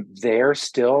there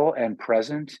still and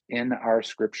present in our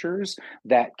scriptures,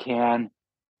 that can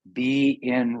be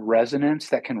in resonance,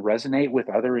 that can resonate with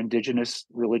other indigenous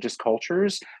religious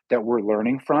cultures that we're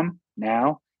learning from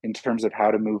now in terms of how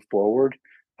to move forward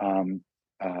in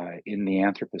the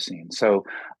Anthropocene. So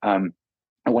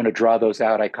I want to draw those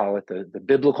out. I call it the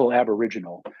biblical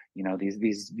Aboriginal. You know,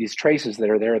 these traces that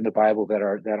are there in the Bible that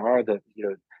are the, you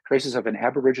know, traces of an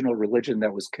Aboriginal religion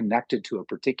that was connected to a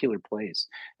particular place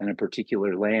and a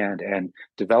particular land and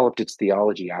developed its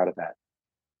theology out of that.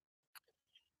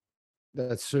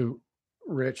 That's so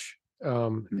rich,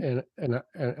 and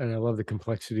I love the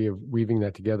complexity of weaving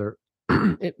that together.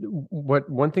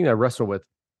 One thing I wrestle with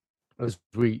as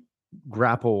we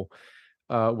grapple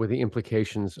with the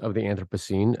implications of the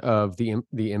Anthropocene, of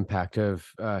the impact of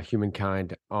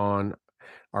humankind on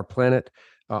our planet,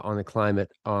 on the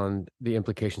climate, on the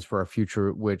implications for our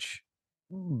future, which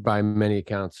by many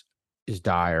accounts is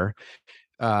dire.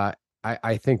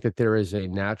 I think that there is a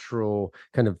natural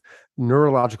kind of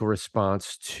neurological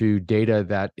response to data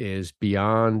that is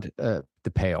beyond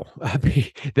the pale,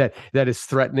 that is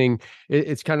threatening.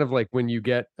 It's kind of like when you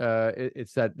get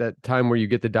it's that time where you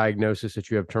get the diagnosis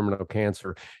that you have terminal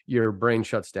cancer. Your brain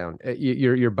shuts down,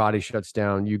 your body shuts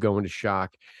down, you go into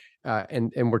shock.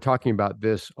 And we're talking about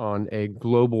this on a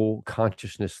global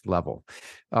consciousness level.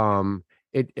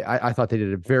 I thought they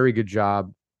did a very good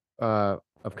job of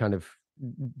kind of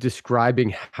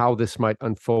describing how this might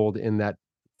unfold in that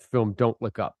film Don't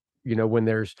Look Up. You know, when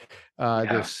there's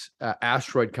this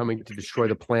asteroid coming to destroy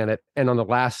the planet, and on the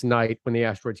last night when the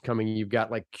asteroid's coming, you've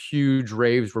got like huge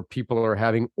raves where people are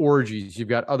having orgies. You've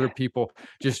got other people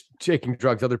just taking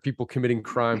drugs, other people committing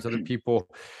crimes, other people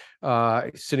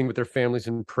sitting with their families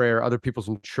in prayer, other people's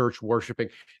in church worshiping,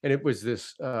 and it was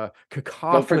this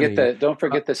cacophony. Don't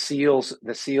forget the seals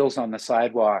on the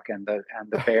sidewalk and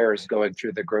the bears going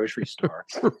through the grocery store.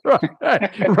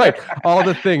 right, all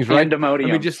the things, right? Pandemonium.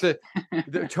 I mean, just the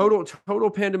total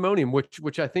pandemonium,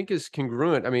 which I think is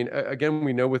congruent. I mean, again,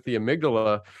 we know with the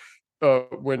amygdala,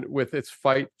 when with its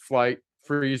fight, flight,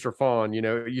 freeze, or fawn, you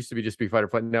know, it used to be just be fight or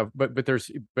flight now, but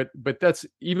that's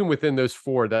even within those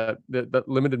four, that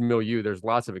limited milieu, there's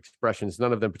lots of expressions,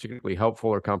 none of them particularly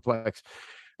helpful or complex,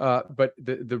 but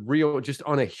the real, just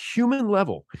on a human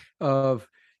level of,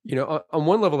 you know, on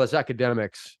one level as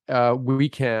academics, we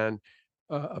can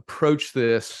approach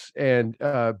this and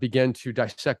begin to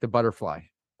dissect the butterfly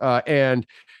and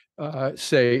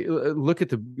say, look at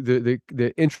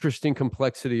the interesting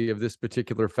complexity of this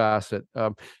particular facet.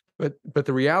 But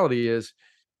the reality is,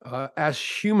 as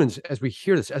humans, as we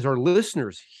hear this, as our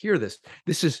listeners hear this,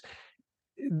 this is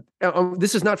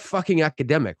not fucking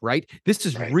academic, right? This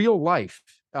is real life.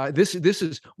 This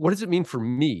is, what does it mean for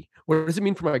me? What does it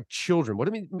mean for my children?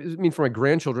 What does it mean for my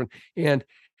grandchildren? And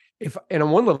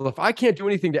on one level, if I can't do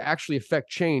anything to actually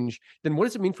affect change, then what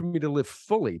does it mean for me to live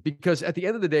fully? Because at the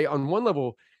end of the day, on one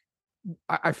level,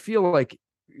 I feel like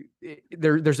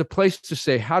there's a place to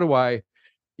say, how do I,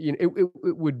 you know,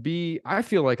 it would be, I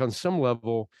feel like on some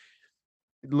level,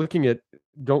 looking at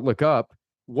Don't Look Up,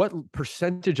 what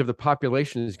percentage of the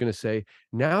population is going to say,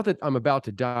 now that I'm about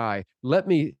to die, let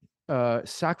me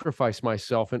sacrifice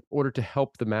myself in order to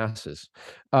help the masses?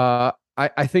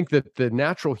 I think that the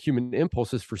natural human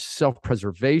impulse is for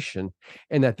self-preservation,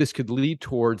 and that this could lead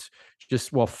towards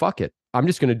just, well, fuck it, I'm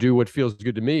just going to do what feels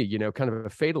good to me, you know, kind of a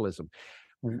fatalism.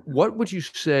 What would you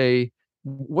say,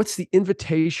 what's the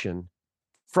invitation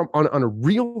from on a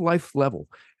real life level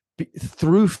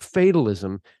through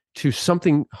fatalism to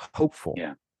something hopeful?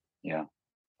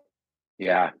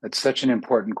 Yeah, that's such an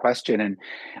important question. And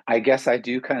I guess I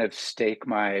do kind of stake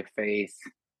my faith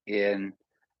in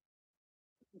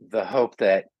the hope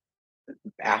that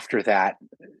after that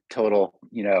total,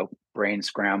 you know, brain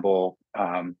scramble,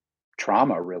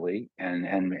 trauma, really, and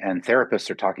therapists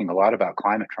are talking a lot about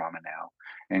climate trauma now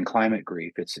and climate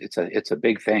grief. It's a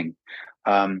big thing.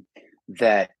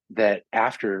 That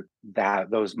after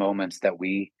those moments that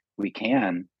we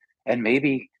can, and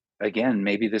maybe again,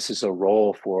 maybe this is a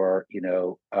role for, you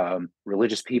know,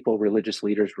 religious people, religious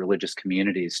leaders, religious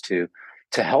communities to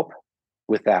help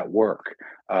with that work,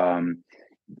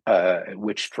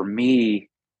 which for me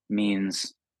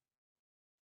means,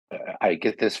 I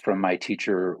get this from my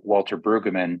teacher Walter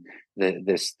Brueggemann,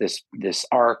 this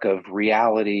arc of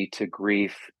reality to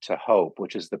grief to hope,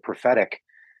 which is the prophetic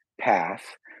path,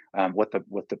 What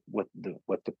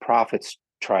the prophets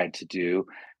tried to do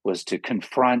was to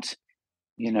confront,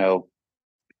 you know,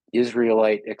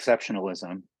 Israelite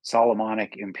exceptionalism,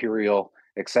 Solomonic imperial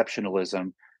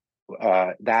exceptionalism,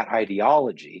 that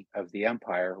ideology of the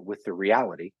empire with the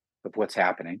reality of what's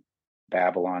happening.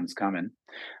 Babylon's coming,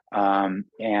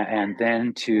 and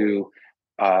then to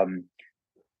um,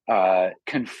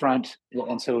 confront,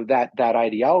 and so that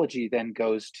ideology then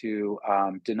goes to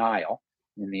denial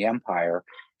in the empire,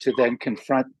 to then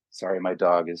confront. Sorry, my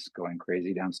dog is going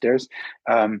crazy downstairs.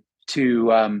 Um,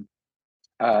 to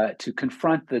to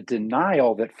confront the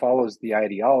denial that follows the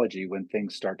ideology when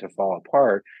things start to fall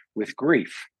apart with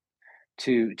grief,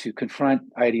 to confront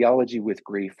ideology with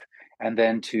grief, and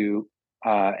then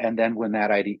when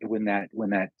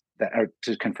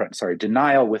to confront, sorry,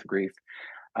 denial with grief,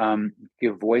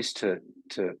 give voice to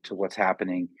what's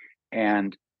happening.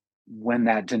 And when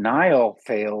that denial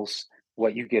fails,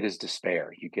 what you get is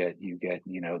despair.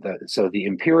 So the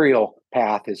imperial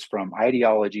path is from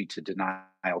ideology to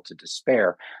denial to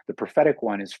despair. The prophetic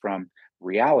one is from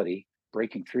reality,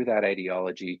 breaking through that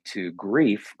ideology, to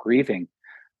grieving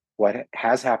what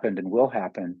has happened and will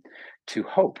happen, to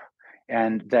hope.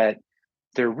 And that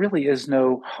there really is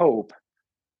no hope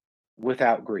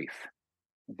without grief,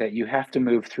 that you have to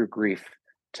move through grief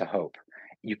to hope.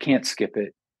 You can't skip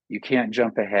it. You can't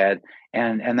jump ahead.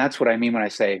 And that's what I mean when I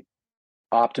say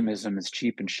optimism is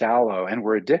cheap and shallow, and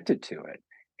we're addicted to it.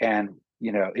 And,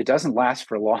 it doesn't last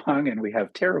for long, and we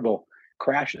have terrible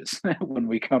crashes when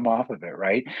we come off of it,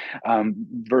 right?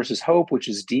 Versus hope, which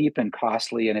is deep and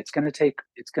costly, and it's going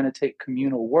to take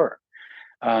communal work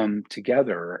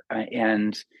together.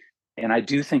 And I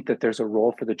do think that there's a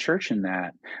role for the church in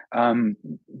that.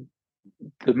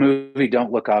 The movie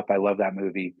Don't Look Up, I love that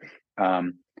movie.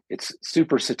 It's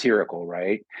super satirical,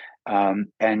 right?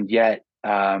 And yet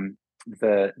the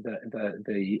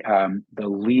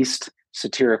least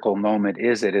satirical moment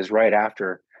is right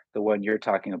after the one you're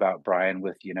talking about, Brian,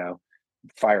 with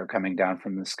fire coming down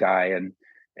from the sky,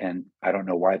 and I don't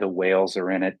know why the whales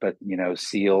are in it, but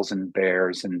seals and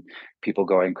bears and people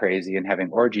going crazy and having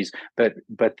orgies. But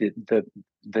the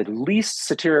least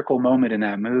satirical moment in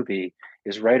that movie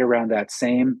is right around that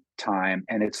same time,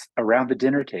 and it's around the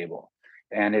dinner table,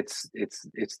 and it's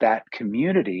that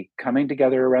community coming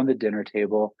together around the dinner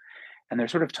table, and they're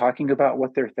sort of talking about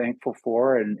what they're thankful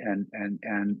for, and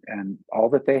all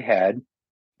that they had.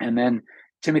 And then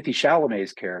Timothy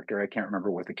Chalamet's character, I can't remember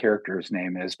what the character's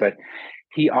name is, but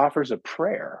he offers a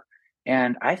prayer.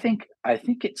 And I think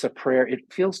it's a prayer.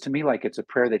 It feels to me like it's a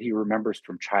prayer that he remembers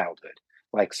from childhood,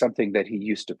 like something that he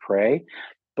used to pray.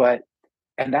 But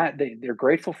and that they're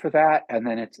grateful for that, and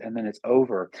then it's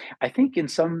over. I think in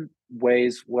some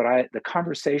ways the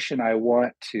conversation I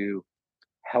want to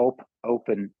help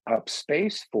open up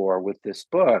space for with this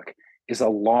book is a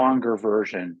longer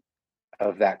version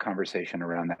of that conversation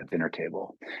around that dinner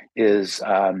table, is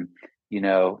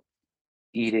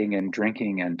eating and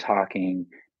drinking and talking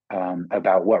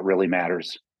about what really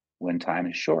matters when time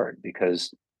is short,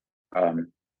 because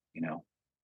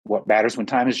what matters when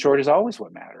time is short is always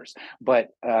what matters. But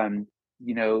I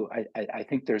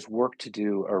think there's work to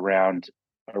do around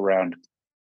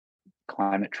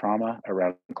climate trauma,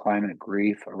 around climate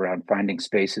grief, around finding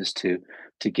spaces to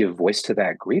give voice to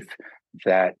that grief,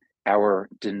 that our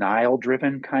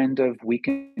denial-driven kind of we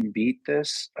can beat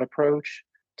this approach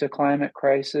to climate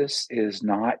crisis is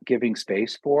not giving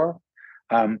space for.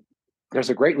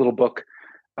 There's a great little book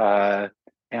and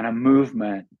a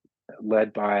movement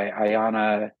led by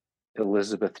Ayanna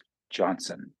Elizabeth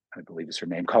Johnson, I believe is her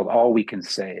name, called All We Can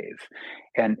Save.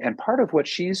 And part of what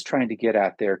she's trying to get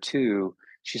at there too,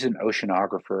 she's an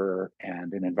oceanographer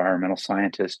and an environmental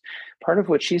scientist. Part of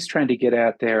what she's trying to get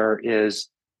at there is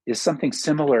something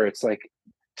similar. It's like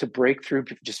to break through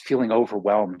just feeling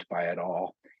overwhelmed by it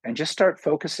all and just start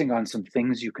focusing on some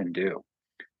things you can do,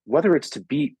 whether it's to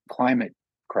beat climate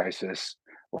crisis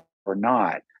or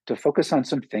not, to focus on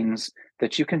some things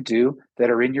that you can do that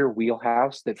are in your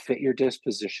wheelhouse, that fit your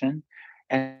disposition,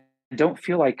 and don't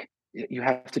feel like you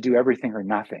have to do everything or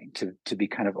nothing to be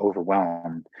kind of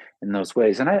overwhelmed in those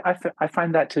ways. And I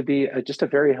find that to be just a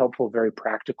very helpful, very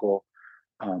practical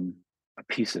a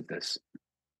piece of this.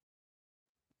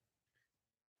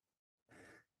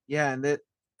 Yeah, and that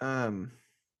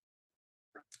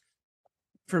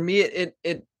for me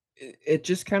it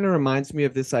just kind of reminds me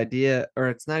of this idea, or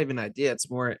it's not even an idea, it's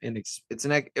more it's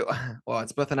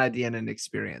both an idea and an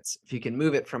experience. If you can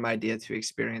move it from idea to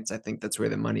experience, I think that's where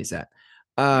the money's at.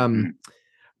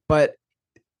 But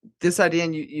this idea,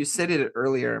 and you said it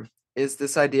earlier, is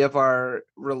this idea of our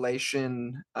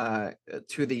relation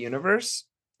to the universe.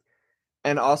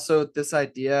 And also this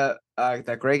idea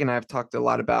that Greg and I have talked a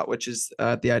lot about, which is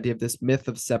the idea of this myth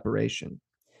of separation.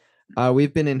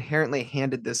 We've been inherently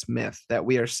handed this myth that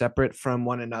we are separate from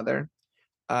one another,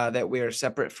 that we are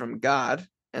separate from God,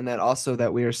 and that also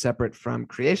that we are separate from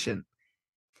creation.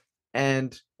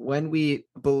 And when we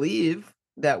believe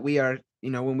that we are,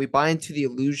 when we buy into the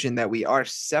illusion that we are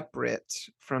separate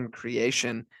from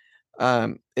creation,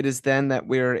 it is then that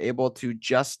we're able to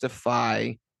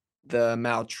justify the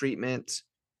maltreatment,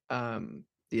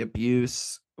 the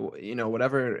abuse,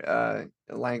 whatever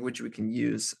language we can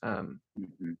use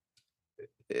Mhm.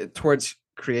 towards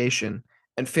creation,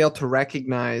 and fail to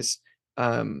recognize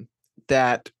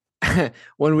that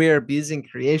when we are abusing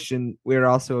creation, we're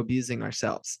also abusing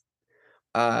ourselves.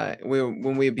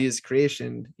 When we abuse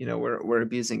creation, we're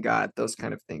abusing God, those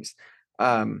kind of things.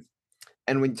 And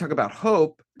when you talk about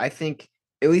hope, I think,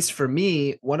 at least for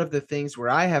me, one of the things where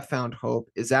I have found hope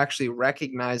is actually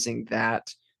recognizing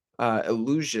that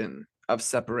illusion of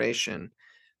separation,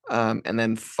 and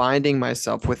then finding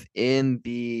myself within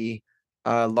the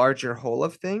larger whole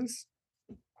of things,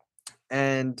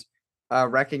 and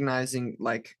recognizing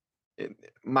like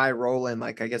my role in,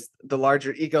 like, I guess, the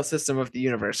larger ecosystem of the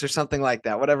universe or something like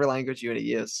that, whatever language you want to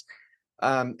use.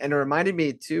 And it reminded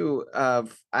me too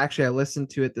of, actually, I listened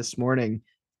to it this morning,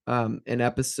 an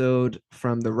episode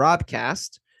from the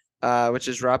Robcast, which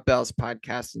is Rob Bell's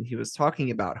podcast, and he was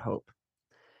talking about hope.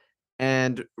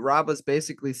 And Rob was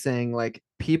basically saying, like,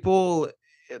 people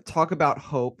talk about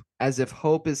hope as if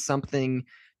hope is something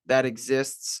that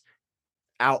exists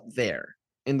out there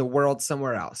in the world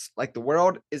somewhere else. Like, the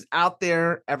world is out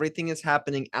there, everything is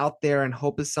happening out there, and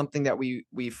hope is something that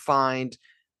we find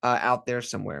out there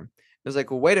somewhere. It was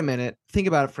like, well, wait a minute, think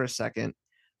about it for a second.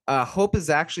 Hope is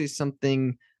actually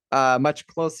something much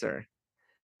closer.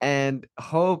 And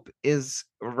hope is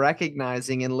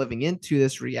recognizing and living into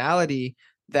this reality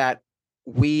that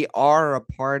we are a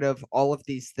part of all of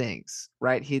these things,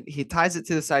 right? He ties it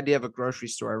to this idea of a grocery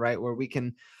store, right? Where we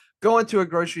can go into a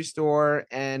grocery store,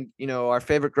 and, our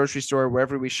favorite grocery store,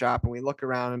 wherever we shop, and we look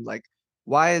around and, like,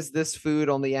 why is this food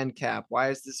on the end cap? Why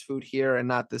is this food here and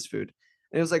not this food?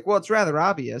 And it was like, well, it's rather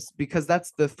obvious, because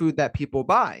that's the food that people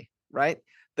buy, right?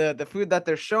 The food that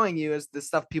they're showing you is the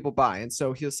stuff people buy. And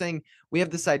so he was saying, we have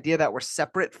this idea that we're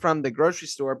separate from the grocery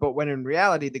store, but when in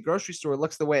reality, the grocery store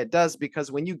looks the way it does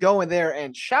because when you go in there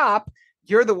and shop,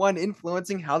 you're the one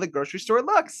influencing how the grocery store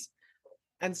looks.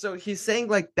 And so he's saying,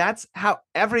 like, that's how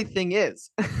everything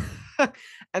is.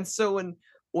 And so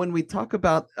when we talk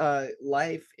about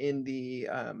life in the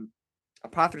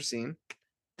Apothecine,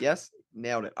 yes,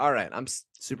 nailed it. All right, I'm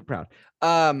super proud.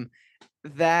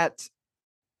 That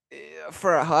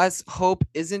for us, hope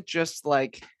isn't just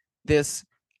like this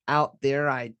out there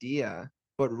idea,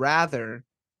 but rather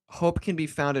hope can be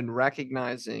found in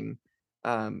recognizing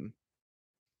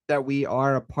that we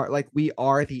are a part, like, we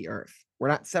are the earth. We're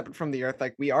not separate from the earth,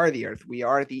 like, we are the earth, we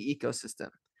are the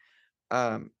ecosystem.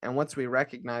 And once we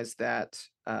recognize that,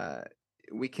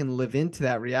 we can live into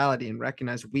that reality and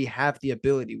recognize we have the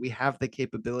ability, we have the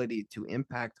capability to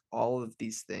impact all of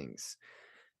these things.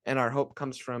 And our hope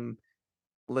comes from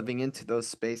living into those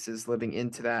spaces, living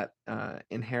into that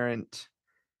inherent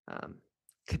um,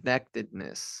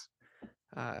 connectedness,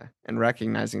 and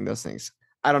recognizing those things.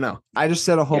 I don't know. I just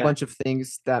said a whole Yeah. bunch of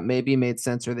things that maybe made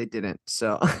sense or they didn't.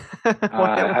 So,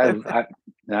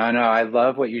 No, I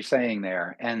love what you're saying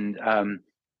there, and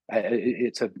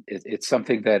it's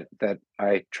something that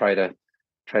I try to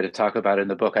talk about in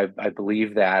the book. I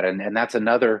believe that, and that's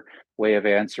another way of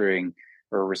answering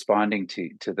or responding to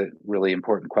the really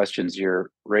important questions you're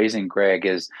raising, Greg,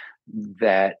 is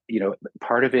that,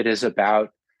 part of it is about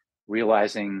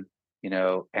realizing,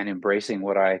 and embracing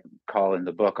what I call in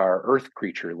the book our earth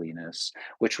creatureliness,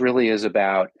 which really is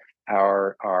about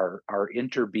our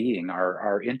interbeing,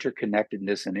 our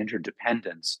interconnectedness and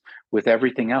interdependence with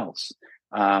everything else,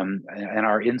 and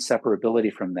our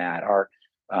inseparability from that. Our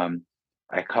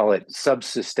I call it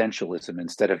subsistentialism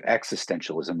instead of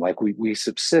existentialism. Like we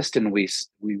subsist, and we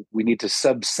need to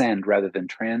subscend rather than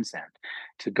transcend,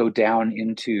 to go down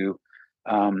into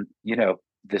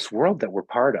this world that we're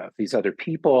part of, these other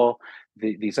people,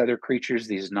 these other creatures,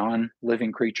 these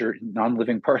non-living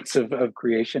parts of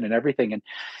creation and everything.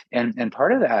 And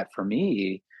part of that for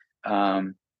me,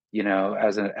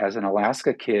 as an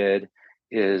Alaska kid,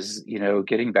 is,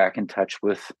 getting back in touch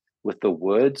with the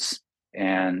woods,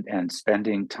 and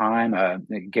spending time.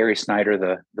 Gary Snyder,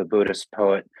 the Buddhist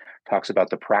poet, talks about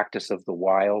the practice of the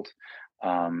wild,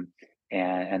 and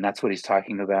that's what he's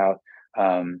talking about.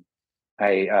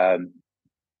 I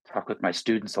talk with my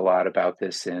students a lot about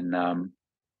this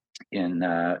in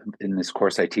this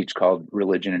course I teach called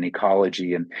Religion and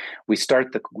Ecology, and we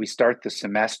start the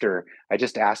semester. I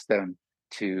just ask them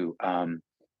to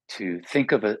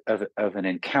think of an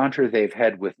encounter they've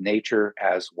had with nature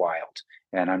as wild.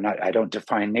 And I don't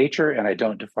define nature and I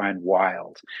don't define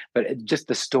wild, but just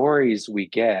the stories we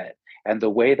get and the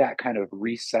way that kind of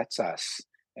resets us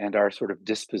and our sort of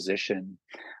disposition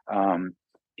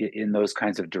in those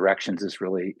kinds of directions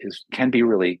can be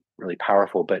really, really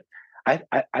powerful. But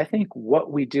I think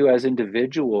what we do as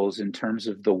individuals in terms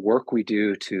of the work we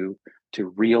do to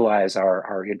realize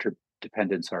our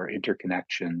interdependence, our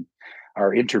interconnection,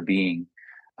 our interbeing.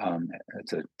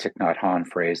 It's a Thich Nhat Hanh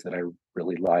phrase that I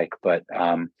really like, but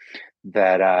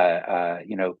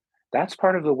that's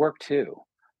part of the work too.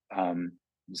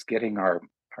 Is getting our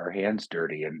hands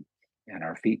dirty and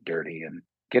our feet dirty and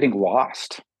getting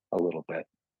lost a little bit,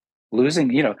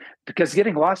 losing, because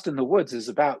getting lost in the woods is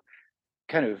about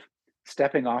kind of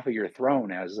stepping off of your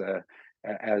throne as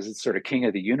sort of king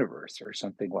of the universe or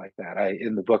something like that.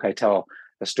 In the book I tell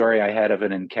a story I had of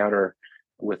an encounter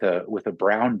with a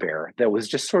brown bear that was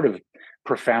just sort of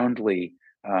profoundly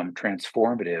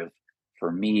transformative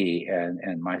for me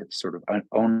and my sort of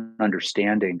own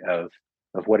understanding of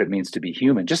what it means to be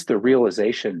human. Just the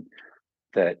realization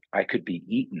that I could be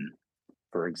eaten,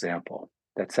 for example.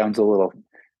 That sounds a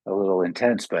little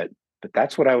intense, but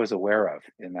that's what I was aware of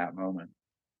in that moment.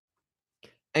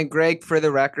 And Greg, for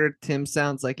the record, Tim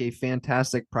sounds like a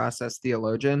fantastic process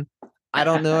theologian. I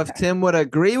don't know if Tim would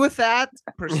agree with that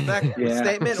perspective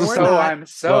statement or not. I'm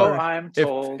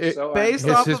told. Based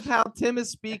off of how Tim is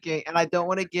speaking, and I don't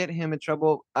want to get him in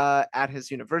trouble at his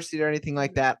university or anything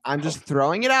like that. I'm just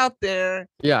throwing it out there.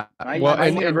 Yeah. My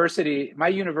university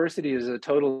is a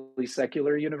totally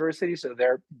secular university, so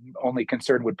their only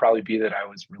concern would probably be that I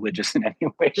was religious in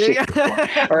any way, shape, or form,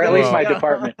 or at least my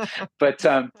department. But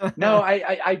no,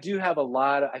 I do have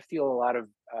I feel a lot of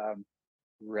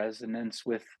resonance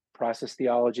with process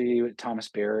theology with Thomas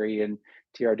Berry and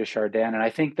Teilhard de Chardin. And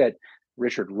I think that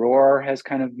Richard Rohr has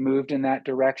kind of moved in that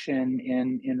direction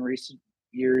in recent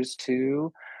years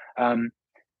too. There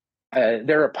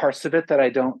are parts of it that I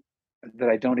don't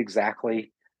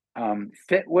exactly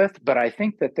fit with, but I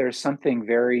think that there's something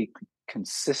very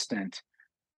consistent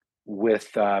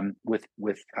with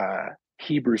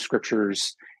Hebrew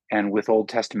scriptures and with Old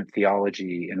Testament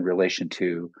theology in relation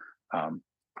to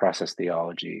process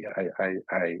theology.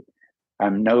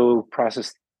 I'm no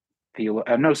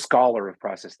I'm no scholar of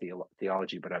process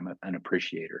theology, but I'm an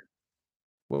appreciator.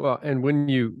 Well, and when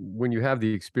you have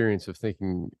the experience of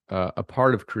thinking a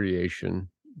part of creation,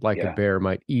 like a bear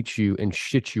might eat you and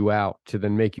shit you out to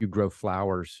then make you grow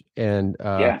flowers, and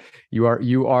you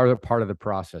are a part of the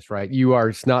process, right?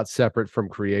 It's not separate from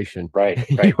creation, right?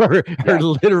 You are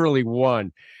literally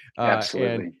one.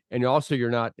 Absolutely. And also you're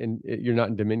not in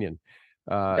dominion.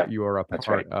 You are a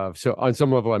part of. So on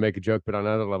some level I make a joke, but on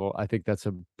another level I think that's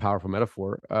a powerful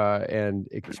metaphor and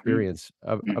experience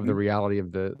of the reality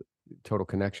of the total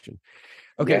connection.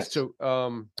 Okay. Yes.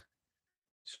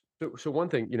 So one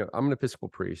thing, I'm an Episcopal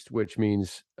priest, which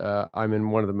means I'm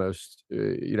in one of the most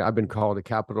I've been called a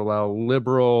capital L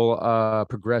liberal,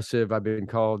 progressive. I've been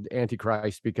called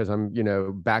antichrist because I'm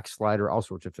backslider, all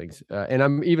sorts of things, and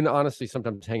I'm even honestly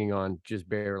sometimes hanging on just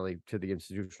barely to the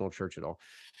institutional church at all.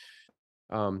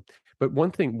 But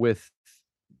one thing with,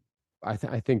 I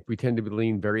think we tend to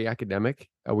lean very academic.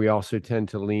 We also tend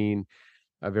to lean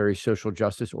very social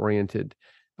justice oriented.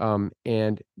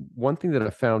 And one thing that I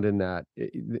found in that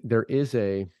there is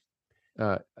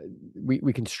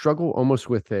we can struggle almost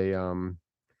with an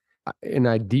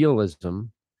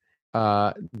idealism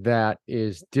that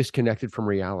is disconnected from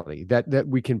reality, that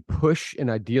we can push an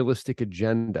idealistic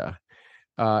agenda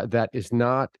that is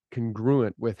not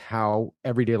congruent with how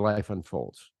everyday life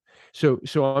unfolds. So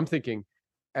I'm thinking,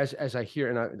 as I hear,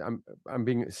 and I'm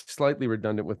being slightly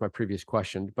redundant with my previous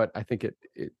question, but I think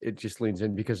it just leans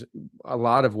in, because a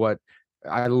lot of what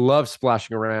I love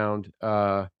splashing around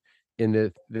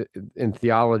in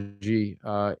theology,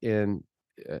 in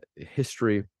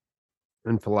history,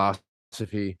 and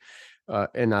philosophy.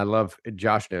 And I love,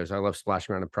 Josh knows, I love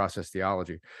splashing around in process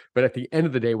theology. But at the end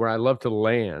of the day, where I love to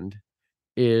land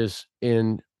is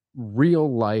in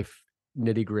real life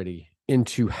nitty gritty,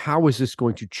 into how is this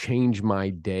going to change my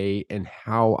day and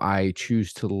how I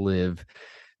choose to live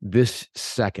this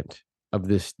second of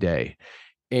this day.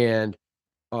 And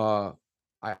I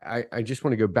just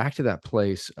want to go back to that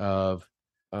place of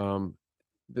the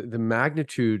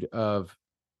magnitude of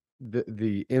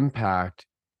the impact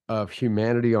of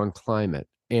humanity on climate.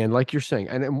 And like you're saying,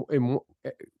 and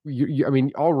I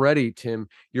mean, already, Tim,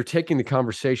 you're taking the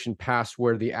conversation past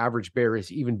where the average bear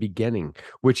is even beginning,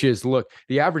 which is, look,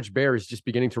 the average bear is just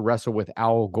beginning to wrestle with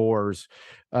Al Gore's,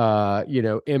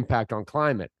 impact on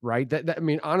climate, right? I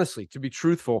mean, honestly, to be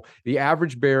truthful, the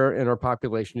average bear in our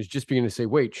population is just beginning to say,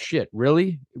 wait, shit,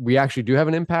 really? We actually do have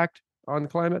an impact on the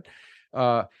climate?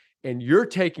 And you're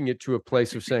taking it to a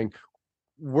place of saying,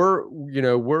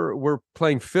 we're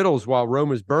playing fiddles while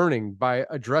Rome is burning by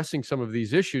addressing some of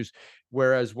these issues.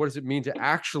 Whereas, what does it mean to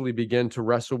actually begin to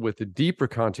wrestle with the deeper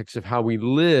context of how we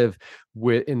live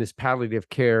in this palliative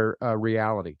care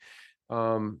reality?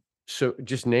 So,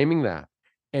 just naming that,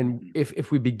 and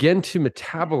if we begin to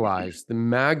metabolize the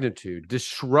magnitude,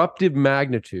 disruptive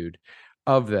magnitude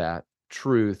of that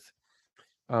truth,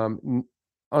 on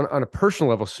a personal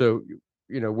level, so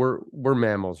we're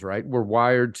mammals, right? We're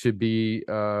wired to be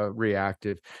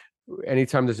reactive.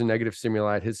 Anytime there's a negative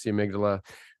stimuli, it hits the amygdala.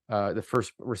 The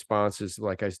first response is,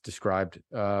 like I described,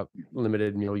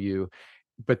 limited milieu.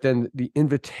 But then the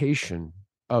invitation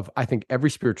of, I think, every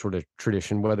spiritual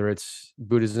tradition, whether it's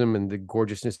Buddhism and the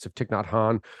gorgeousness of Thich Nhat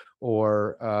Hanh,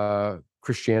 or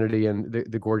Christianity and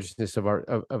the gorgeousness of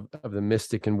the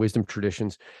mystic and wisdom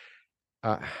traditions.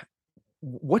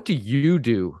 What do you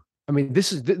do? I mean,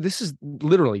 this is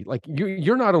literally like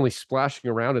you're not only splashing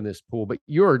around in this pool, but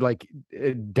you're like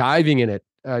diving in it,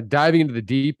 diving into the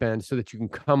deep end so that you can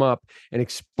come up and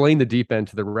explain the deep end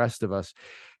to the rest of us.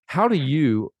 How do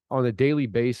you, on a daily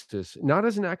basis, not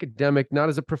as an academic, not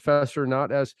as a professor,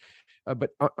 not as,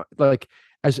 but like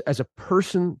as a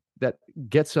person that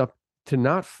gets up, to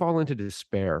not fall into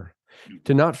despair,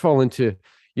 to not fall into,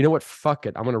 you know what, fuck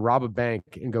it, I'm going to rob a bank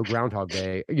and go Groundhog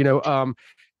Day,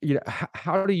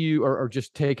 how do you, or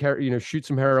just take, shoot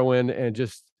some heroin and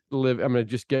just live, I'm going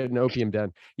to just get an opium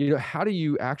den, how do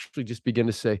you actually just begin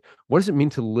to say, what does it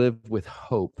mean to live with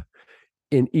hope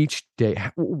in each day?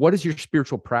 What is your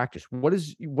spiritual practice? What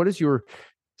is your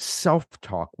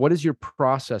self-talk? What is your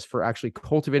process for actually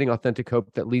cultivating authentic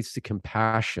hope that leads to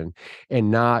compassion,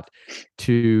 and not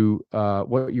to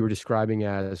what you were describing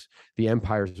as the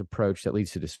empire's approach that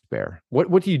leads to despair?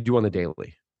 What do you do on the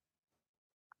daily?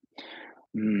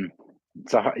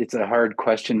 It's a hard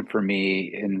question for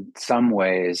me in some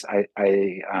ways. I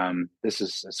this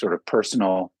is a sort of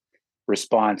personal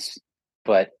response,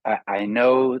 but I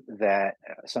know that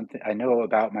something I know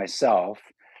about myself,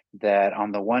 that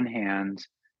on the one hand,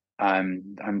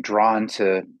 I'm drawn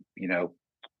to,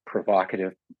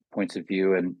 provocative points of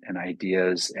view and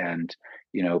ideas, and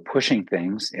pushing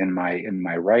things in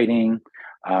my writing,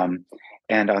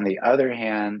 and on the other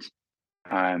hand,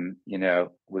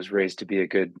 was raised to be a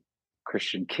good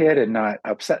Christian kid and not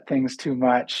upset things too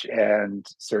much, and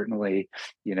certainly,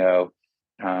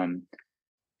 um,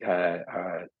 uh,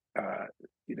 uh,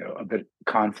 a bit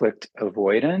conflict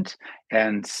avoidant,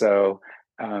 and so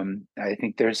I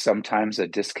think there's sometimes a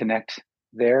disconnect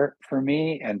there for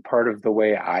me. And part of the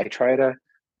way I try to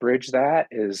bridge that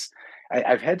is,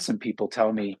 I've had some people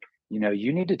tell me,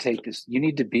 you need to take this, you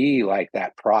need to be like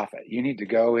that prophet. You need to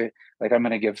go, like, I'm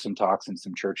going to give some talks in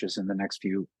some churches in the next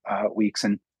few weeks,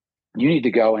 and you need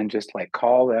to go and just like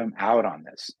call them out on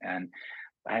this. And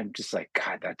I'm just like,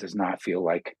 God, that does not feel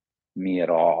like me at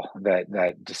all.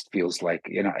 That just feels like,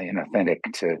 inauthentic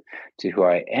to who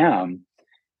I am.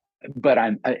 But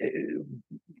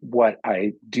what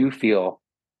I do feel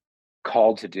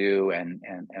called to do, and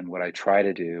what I try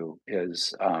to do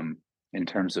is, in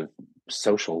terms of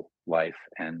social life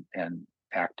and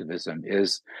activism,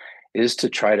 is to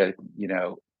try to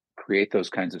create those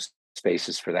kinds of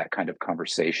spaces for that kind of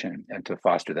conversation and to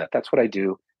foster that. That's what I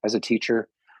do as a teacher.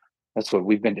 That's what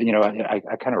we've been, I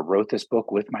kind of wrote this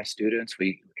book with my students.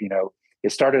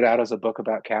 It started out as a book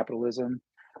about capitalism.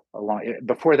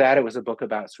 Before that, it was a book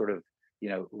about sort of,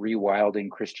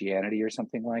 rewilding Christianity or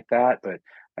something like that. But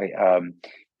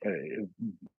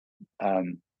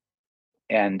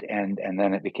and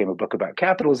then it became a book about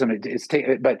capitalism.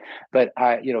 But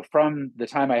from the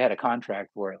time I had a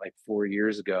contract for it, like 5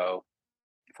 years ago,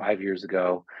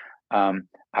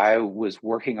 I was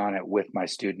working on it with my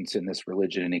students in this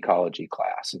religion and ecology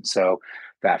class. And so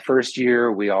that first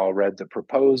year, we all read the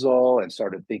proposal and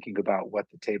started thinking about what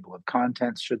the table of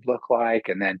contents should look like.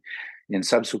 And then in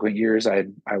subsequent years, I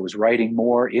was writing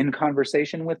more in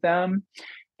conversation with them.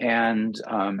 And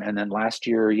then last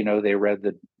year, they read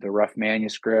the rough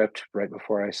manuscript right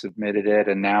before I submitted it.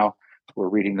 And now we're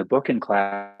reading the book in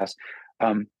class.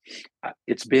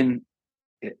 It's been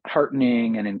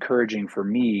heartening and encouraging for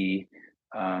me,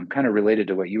 kind of related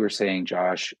to what you were saying,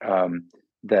 Josh,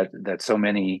 that so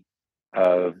many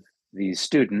of these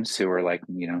students who are like,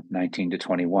 19 to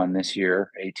 21 this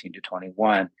year, 18 to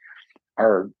 21,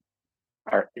 are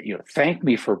thank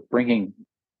me for bringing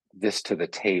this to the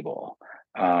table.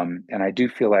 And I do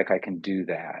feel like I can do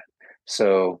that.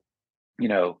 So,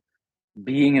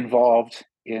 being involved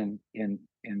in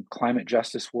climate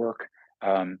justice work,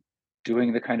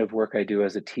 doing the kind of work I do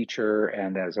as a teacher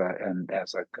and as a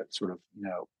sort of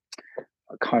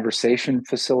a conversation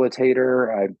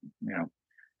facilitator.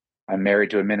 I'm married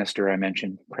to a minister. I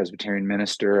mentioned Presbyterian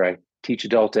minister. I teach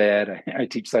adult ed. I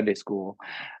teach Sunday school.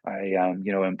 I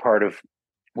am part of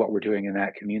what we're doing in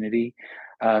that community.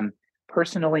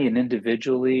 Personally and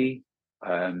individually,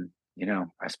 I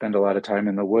spend a lot of time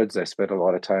in the woods. I spend a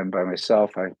lot of time by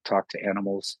myself. I talk to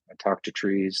animals. I talk to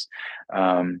trees.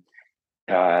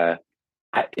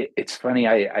 It's funny.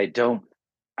 I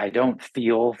don't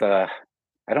feel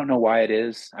I don't know why it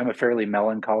is. I'm a fairly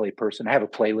melancholy person. I have a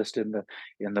playlist in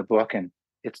the book, and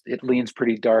it leans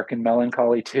pretty dark and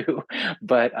melancholy too.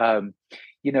 But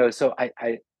so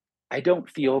I don't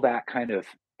feel that kind of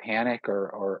panic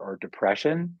or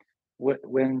depression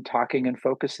when talking and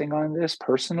focusing on this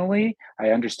personally.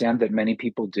 I understand that many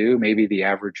people do. Maybe the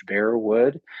average bear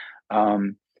would.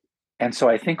 And so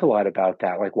I think a lot about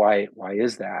that. Like, why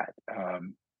is that?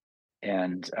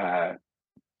 And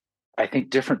I think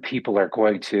different people are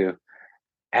going to,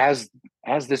 as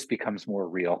this becomes more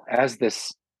real, as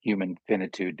this human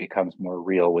finitude becomes more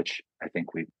real, which I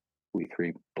think we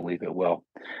three believe it will.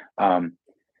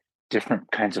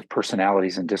 Different kinds of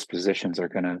personalities and dispositions are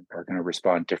gonna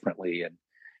respond differently, and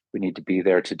we need to be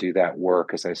there to do that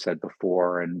work, as I said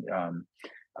before, and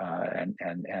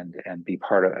be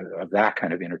part of that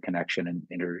kind of interconnection and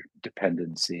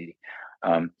interdependency.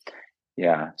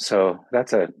 So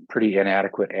that's a pretty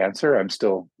inadequate answer. I'm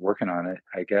still working on it,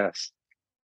 I guess.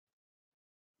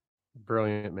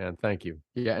 Brilliant, man. Thank you.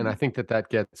 Yeah, and I think that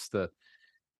gets the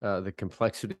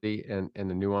complexity and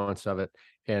the nuance of it,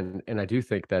 and I do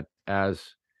think that,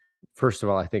 first of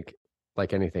all, I think,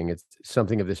 like anything, it's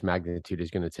something of this magnitude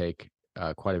is going to take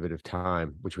quite a bit of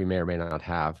time, which we may or may not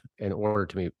have, in order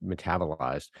to be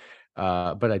metabolized.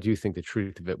 But I do think the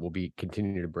truth of it will be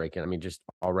continuing to break in. I mean, just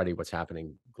already what's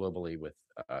happening globally with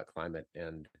climate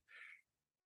and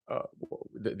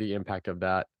the impact of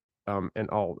that, and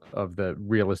all of the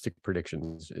realistic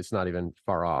predictions, it's not even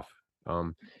far off.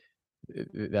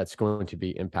 That's going to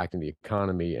be impacting the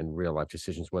economy and real life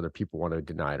decisions, whether people want to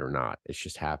deny it or not. It's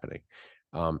just happening.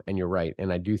 And you're right.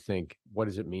 And I do think, what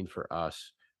does it mean for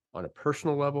us on a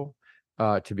personal level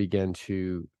to begin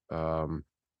to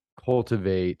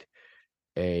cultivate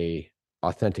a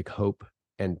authentic hope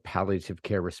and palliative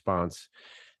care response?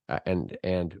 And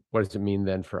what does it mean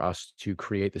then for us to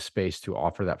create the space to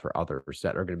offer that for others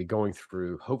that are going to be going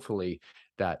through, hopefully,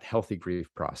 that healthy grief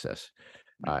process,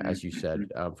 as you said,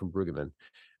 from Brueggemann,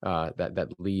 that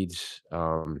leads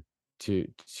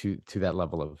to that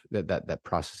level of that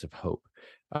process of hope,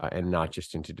 and not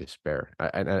just into despair.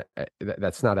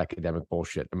 That's not academic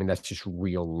bullshit. I mean, that's just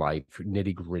real life,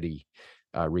 nitty gritty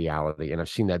reality. And I've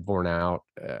seen that borne out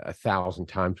 1,000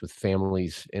 times with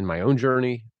families in my own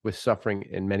journey with suffering,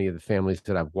 in many of the families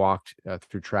that I've walked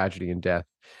through tragedy and death,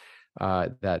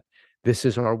 that this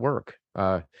is our work.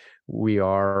 We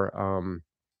are,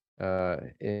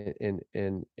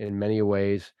 in many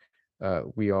ways,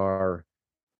 we are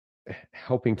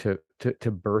helping to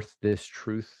birth this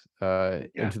truth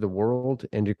into the world,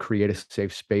 and to create a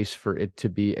safe space for it to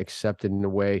be accepted in a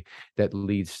way that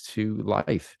leads to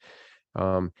life.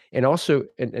 And also,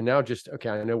 and now, just, okay,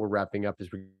 I know we're wrapping up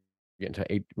as we get into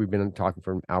 8. We've been talking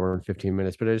for an hour and 15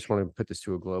 minutes, but I just want to put this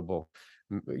to a global,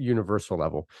 universal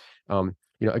level.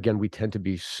 Again, we tend to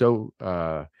be so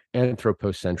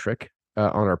anthropocentric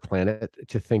on our planet,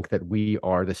 to think that we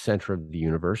are the center of the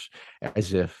universe,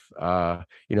 as if,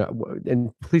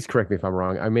 and please correct me if I'm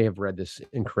wrong. I may have read this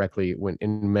incorrectly when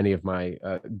in many of my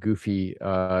goofy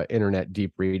internet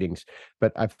deep readings,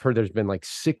 but I've heard there's been like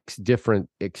 6 different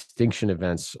extinction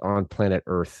events on planet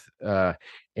Earth,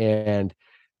 and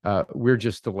we're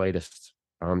just the latest.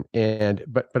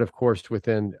 But of course,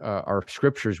 within our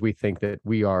scriptures, we think that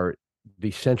we are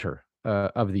the center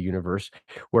of the universe,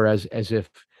 whereas, as if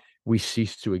we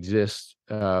cease to exist,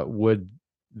 would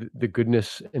the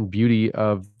goodness and beauty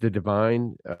of the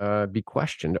divine be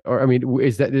questioned? Or, I mean,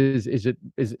 is it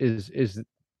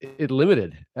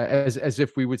limited, as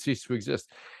if we would cease to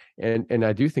exist? And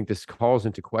I do think this calls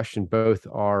into question both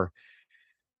our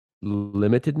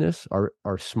limitedness,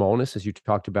 our smallness, as you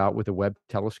talked about with the Webb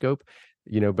telescope,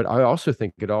 but I also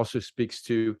think it also speaks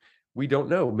to, we don't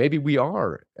know. Maybe we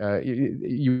are.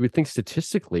 You would think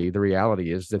statistically, the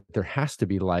reality is that there has to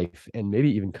be life and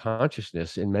maybe even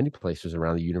consciousness in many places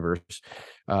around the universe,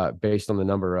 based on the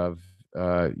number of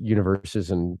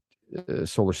universes and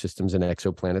solar systems and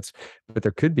exoplanets, but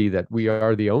there could be that we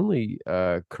are the only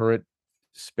current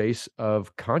space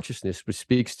of consciousness, which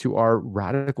speaks to our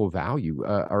radical value,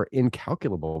 our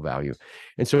incalculable value.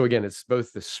 And so again, it's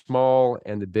both the small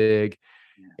and the big.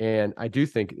 And I do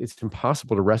think it's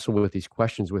impossible to wrestle with these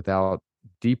questions without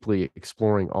deeply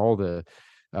exploring all the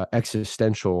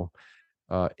existential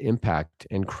impact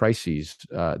and crises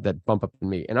that bump up in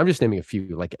me. And I'm just naming a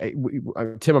few. Like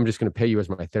Tim, I'm just going to pay you as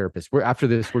my therapist. After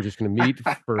this, we're just going to meet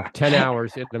for 10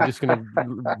 hours, and I'm just going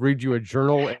to read you a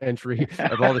journal entry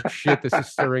of all the shit this is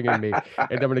stirring in me,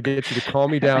 and I'm going to get you to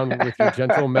calm me down with your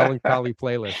gentle melancholy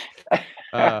playlist.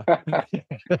 But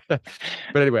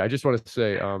anyway, I just want to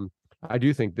say, I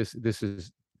do think this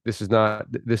is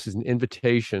an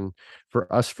invitation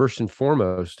for us first and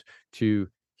foremost to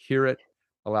hear it,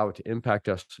 allow it to impact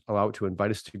us, allow it to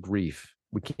invite us to grief.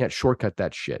 We can't shortcut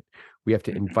that shit. We have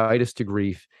to invite us to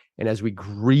grief. And as we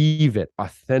grieve it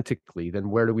authentically, then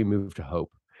where do we move to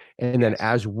hope? And then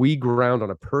as we ground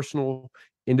on a personal,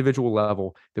 individual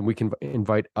level, then we can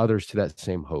invite others to that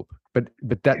same hope. But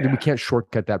that we can't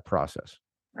shortcut that process.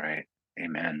 Right.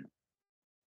 Amen.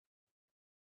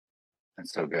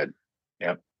 That's so good.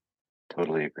 Yep.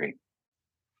 Totally agree.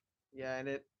 Yeah, and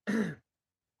it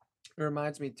it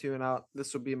reminds me too, and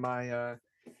this will be my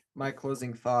my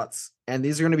closing thoughts. And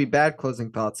these are going to be bad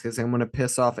closing thoughts because I'm going to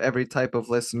piss off every type of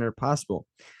listener possible.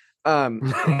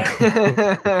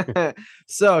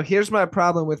 So here's my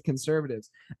problem with conservatives.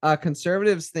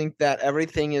 Conservatives think that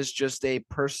everything is just a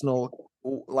personal,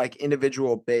 like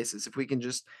individual basis. If we can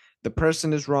just, the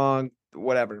person is wrong,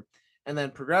 whatever. And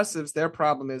then progressives, their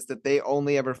problem is that they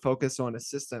only ever focus on a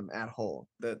system at whole,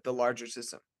 the larger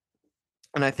system.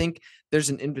 And I think there's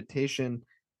an invitation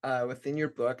within your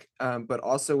book, but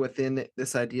also within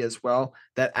this idea as well,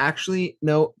 that actually,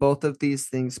 no, both of these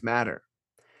things matter.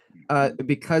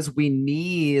 Because we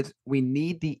need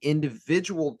the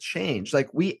individual change. Like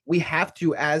we have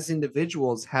to, as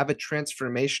individuals, have a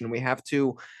transformation. We have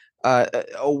to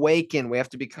awaken. We have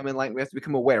to become enlightened. We have to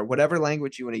become aware. Whatever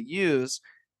language you want to use,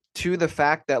 to the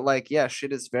fact that like, yeah,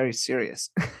 shit is very serious.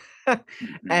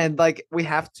 And like we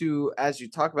have to, as you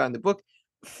talk about in the book,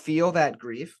 feel that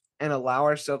grief and allow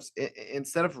ourselves,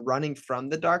 instead of running from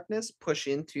the darkness, push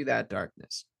into that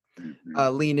darkness.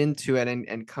 Lean into it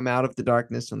and come out of the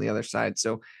darkness on the other side.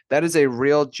 So that is a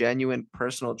real, genuine,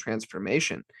 personal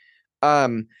transformation.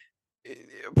 And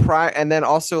then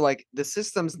also like the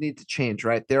systems need to change,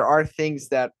 right? There are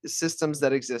systems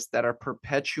that exist that are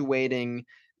perpetuating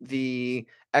the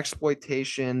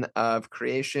exploitation of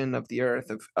creation, of the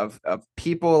earth, of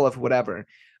people, of whatever.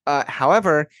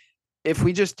 However, if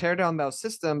we just tear down those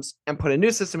systems and put a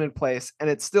new system in place and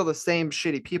it's still the same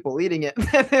shitty people leading it,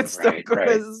 then it's still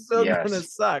gonna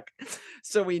suck.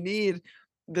 So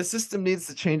the system needs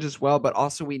to change as well, but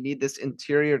also we need this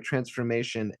interior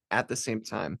transformation at the same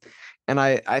time. And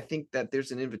I think that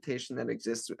there's an invitation that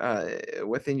exists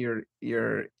within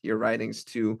your writings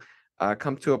to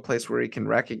come to a place where we can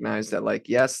recognize that, like,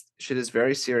 yes, shit is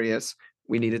very serious.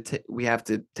 We have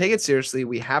to take it seriously.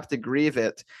 We have to grieve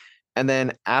it. And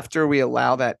then after we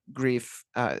allow that grief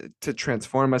to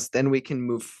transform us, then we can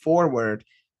move forward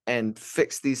and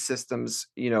fix these systems,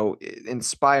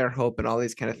 inspire hope and all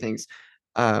these kind of things,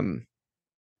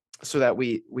 so that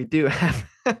we do have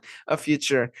a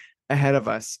future ahead of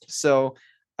us. So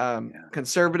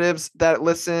conservatives that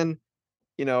listen,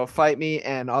 fight me,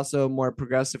 and also more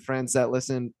progressive friends that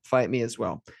listen, fight me as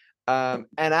well. And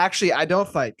actually, I don't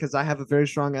fight because I have a very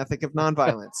strong ethic of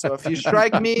nonviolence. So if you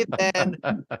strike me, then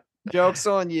joke's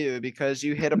on you because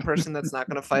you hit a person that's not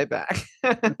going to fight back.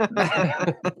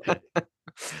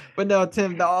 But no,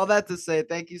 Tim, all that to say,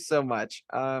 thank you so much.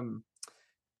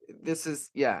 This is,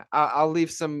 I'll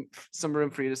leave some room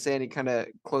for you to say any kind of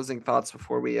closing thoughts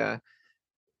before we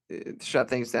shut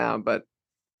things down. But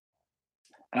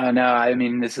no, I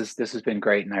mean, this has been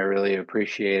great, and I really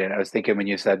appreciate it. I was thinking when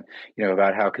you said,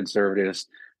 about how conservatives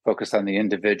focus on the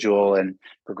individual and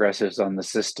progressives on the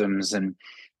systems, and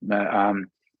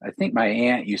I think my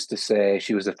aunt used to say,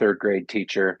 she was a third grade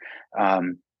teacher,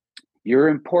 you're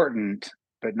important,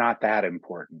 but not that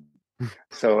important.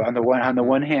 So on the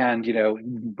one hand,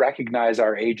 recognize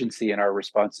our agency and our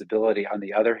responsibility. On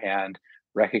the other hand,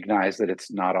 recognize that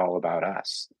it's not all about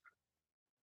us.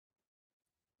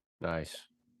 Nice.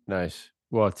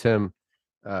 Well, Tim,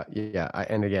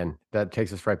 and again, that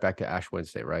takes us right back to Ash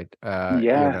Wednesday, right?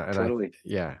 Totally.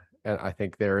 And I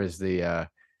think there is the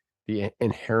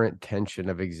inherent tension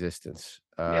of existence,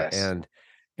 and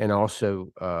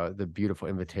also the beautiful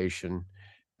invitation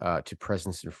to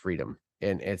presence and freedom.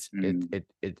 And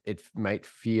it might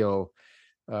feel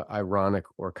ironic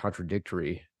or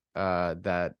contradictory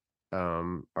that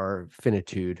our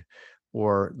finitude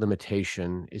or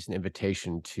limitation is an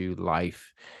invitation to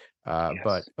life.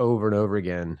 But over and over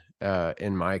again,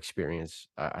 in my experience,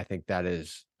 I think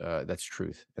that's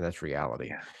truth and that's reality.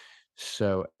 Yeah.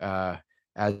 So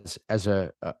as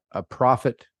a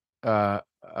prophet,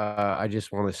 I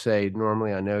just want to say,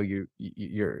 normally I know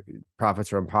your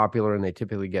prophets are unpopular and they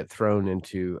typically get thrown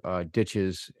into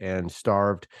ditches and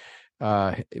starved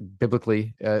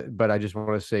biblically. But I just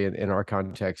want to say in our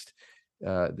context,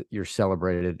 that you're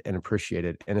celebrated and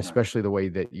appreciated, and especially the way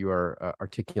that you are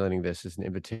articulating this as an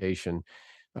invitation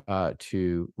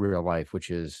to real life, which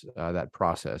is that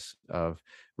process of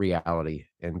reality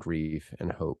and grief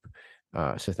and hope.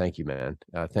 So thank you, man.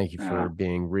 Thank you for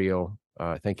being real.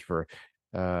 Thank you for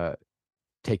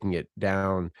taking it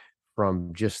down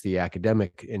from just the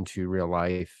academic into real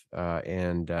life,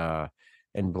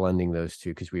 and blending those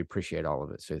two, because we appreciate all of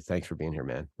it. So thanks for being here,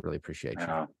 man. Really appreciate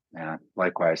you. Yeah,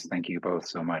 likewise. Thank you both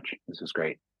so much. This was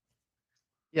great.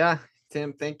 Yeah,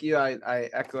 Tim, thank you. I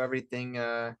echo everything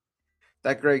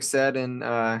that Greg said.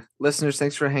 And listeners,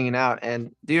 thanks for hanging out.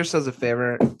 And do yourselves a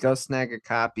favor, go snag a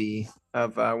copy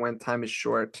of When Time is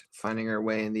Short, Finding Our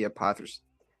Way in the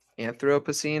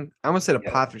Anthropocene. I almost said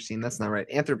Apothecene. That's not right.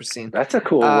 Anthropocene. That's a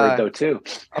cool word though too.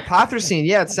 Apothecene.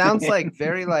 Yeah, it sounds like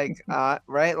very like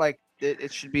right, like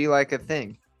it should be like a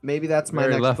thing. Maybe that's my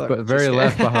next book. Very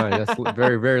left behind. That's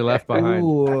very, very left behind.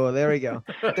 Ooh, there we go.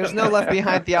 There's no left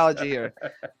behind theology here.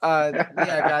 Yeah,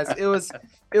 guys, it was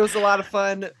a lot of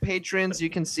fun. Patrons,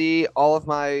 you can see all of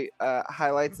my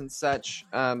highlights and such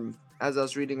as I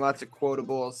was reading lots of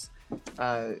quotables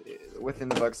within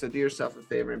the book. So do yourself a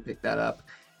favor and pick that up.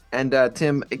 And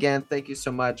Tim, again, thank you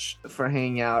so much for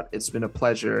hanging out. It's been a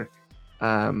pleasure.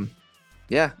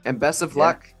 Yeah, and best of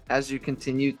luck as you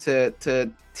continue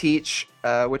to teach,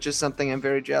 which is something I'm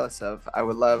very jealous of. I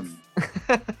would love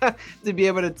to be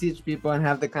able to teach people and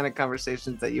have the kind of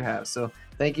conversations that you have. So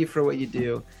thank you for what you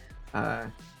do.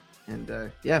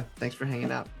 And yeah, thanks for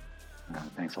hanging out.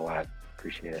 Thanks a lot.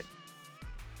 Appreciate it.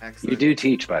 Excellent. You do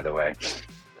teach, by the way.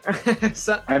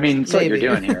 So, I mean, that's what you're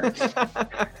doing here.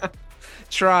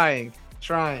 Trying.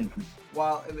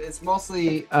 Well, it's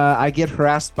mostly I get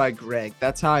harassed by Greg.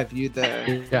 That's how I view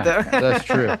the. Yeah, that's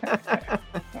true.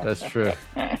 That's true.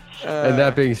 And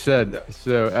that being said,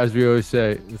 so as we always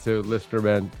say, so listener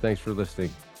man, thanks for listening.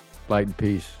 Light and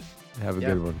peace. Have a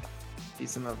good one.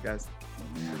 Peace and love, guys.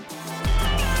 Yeah.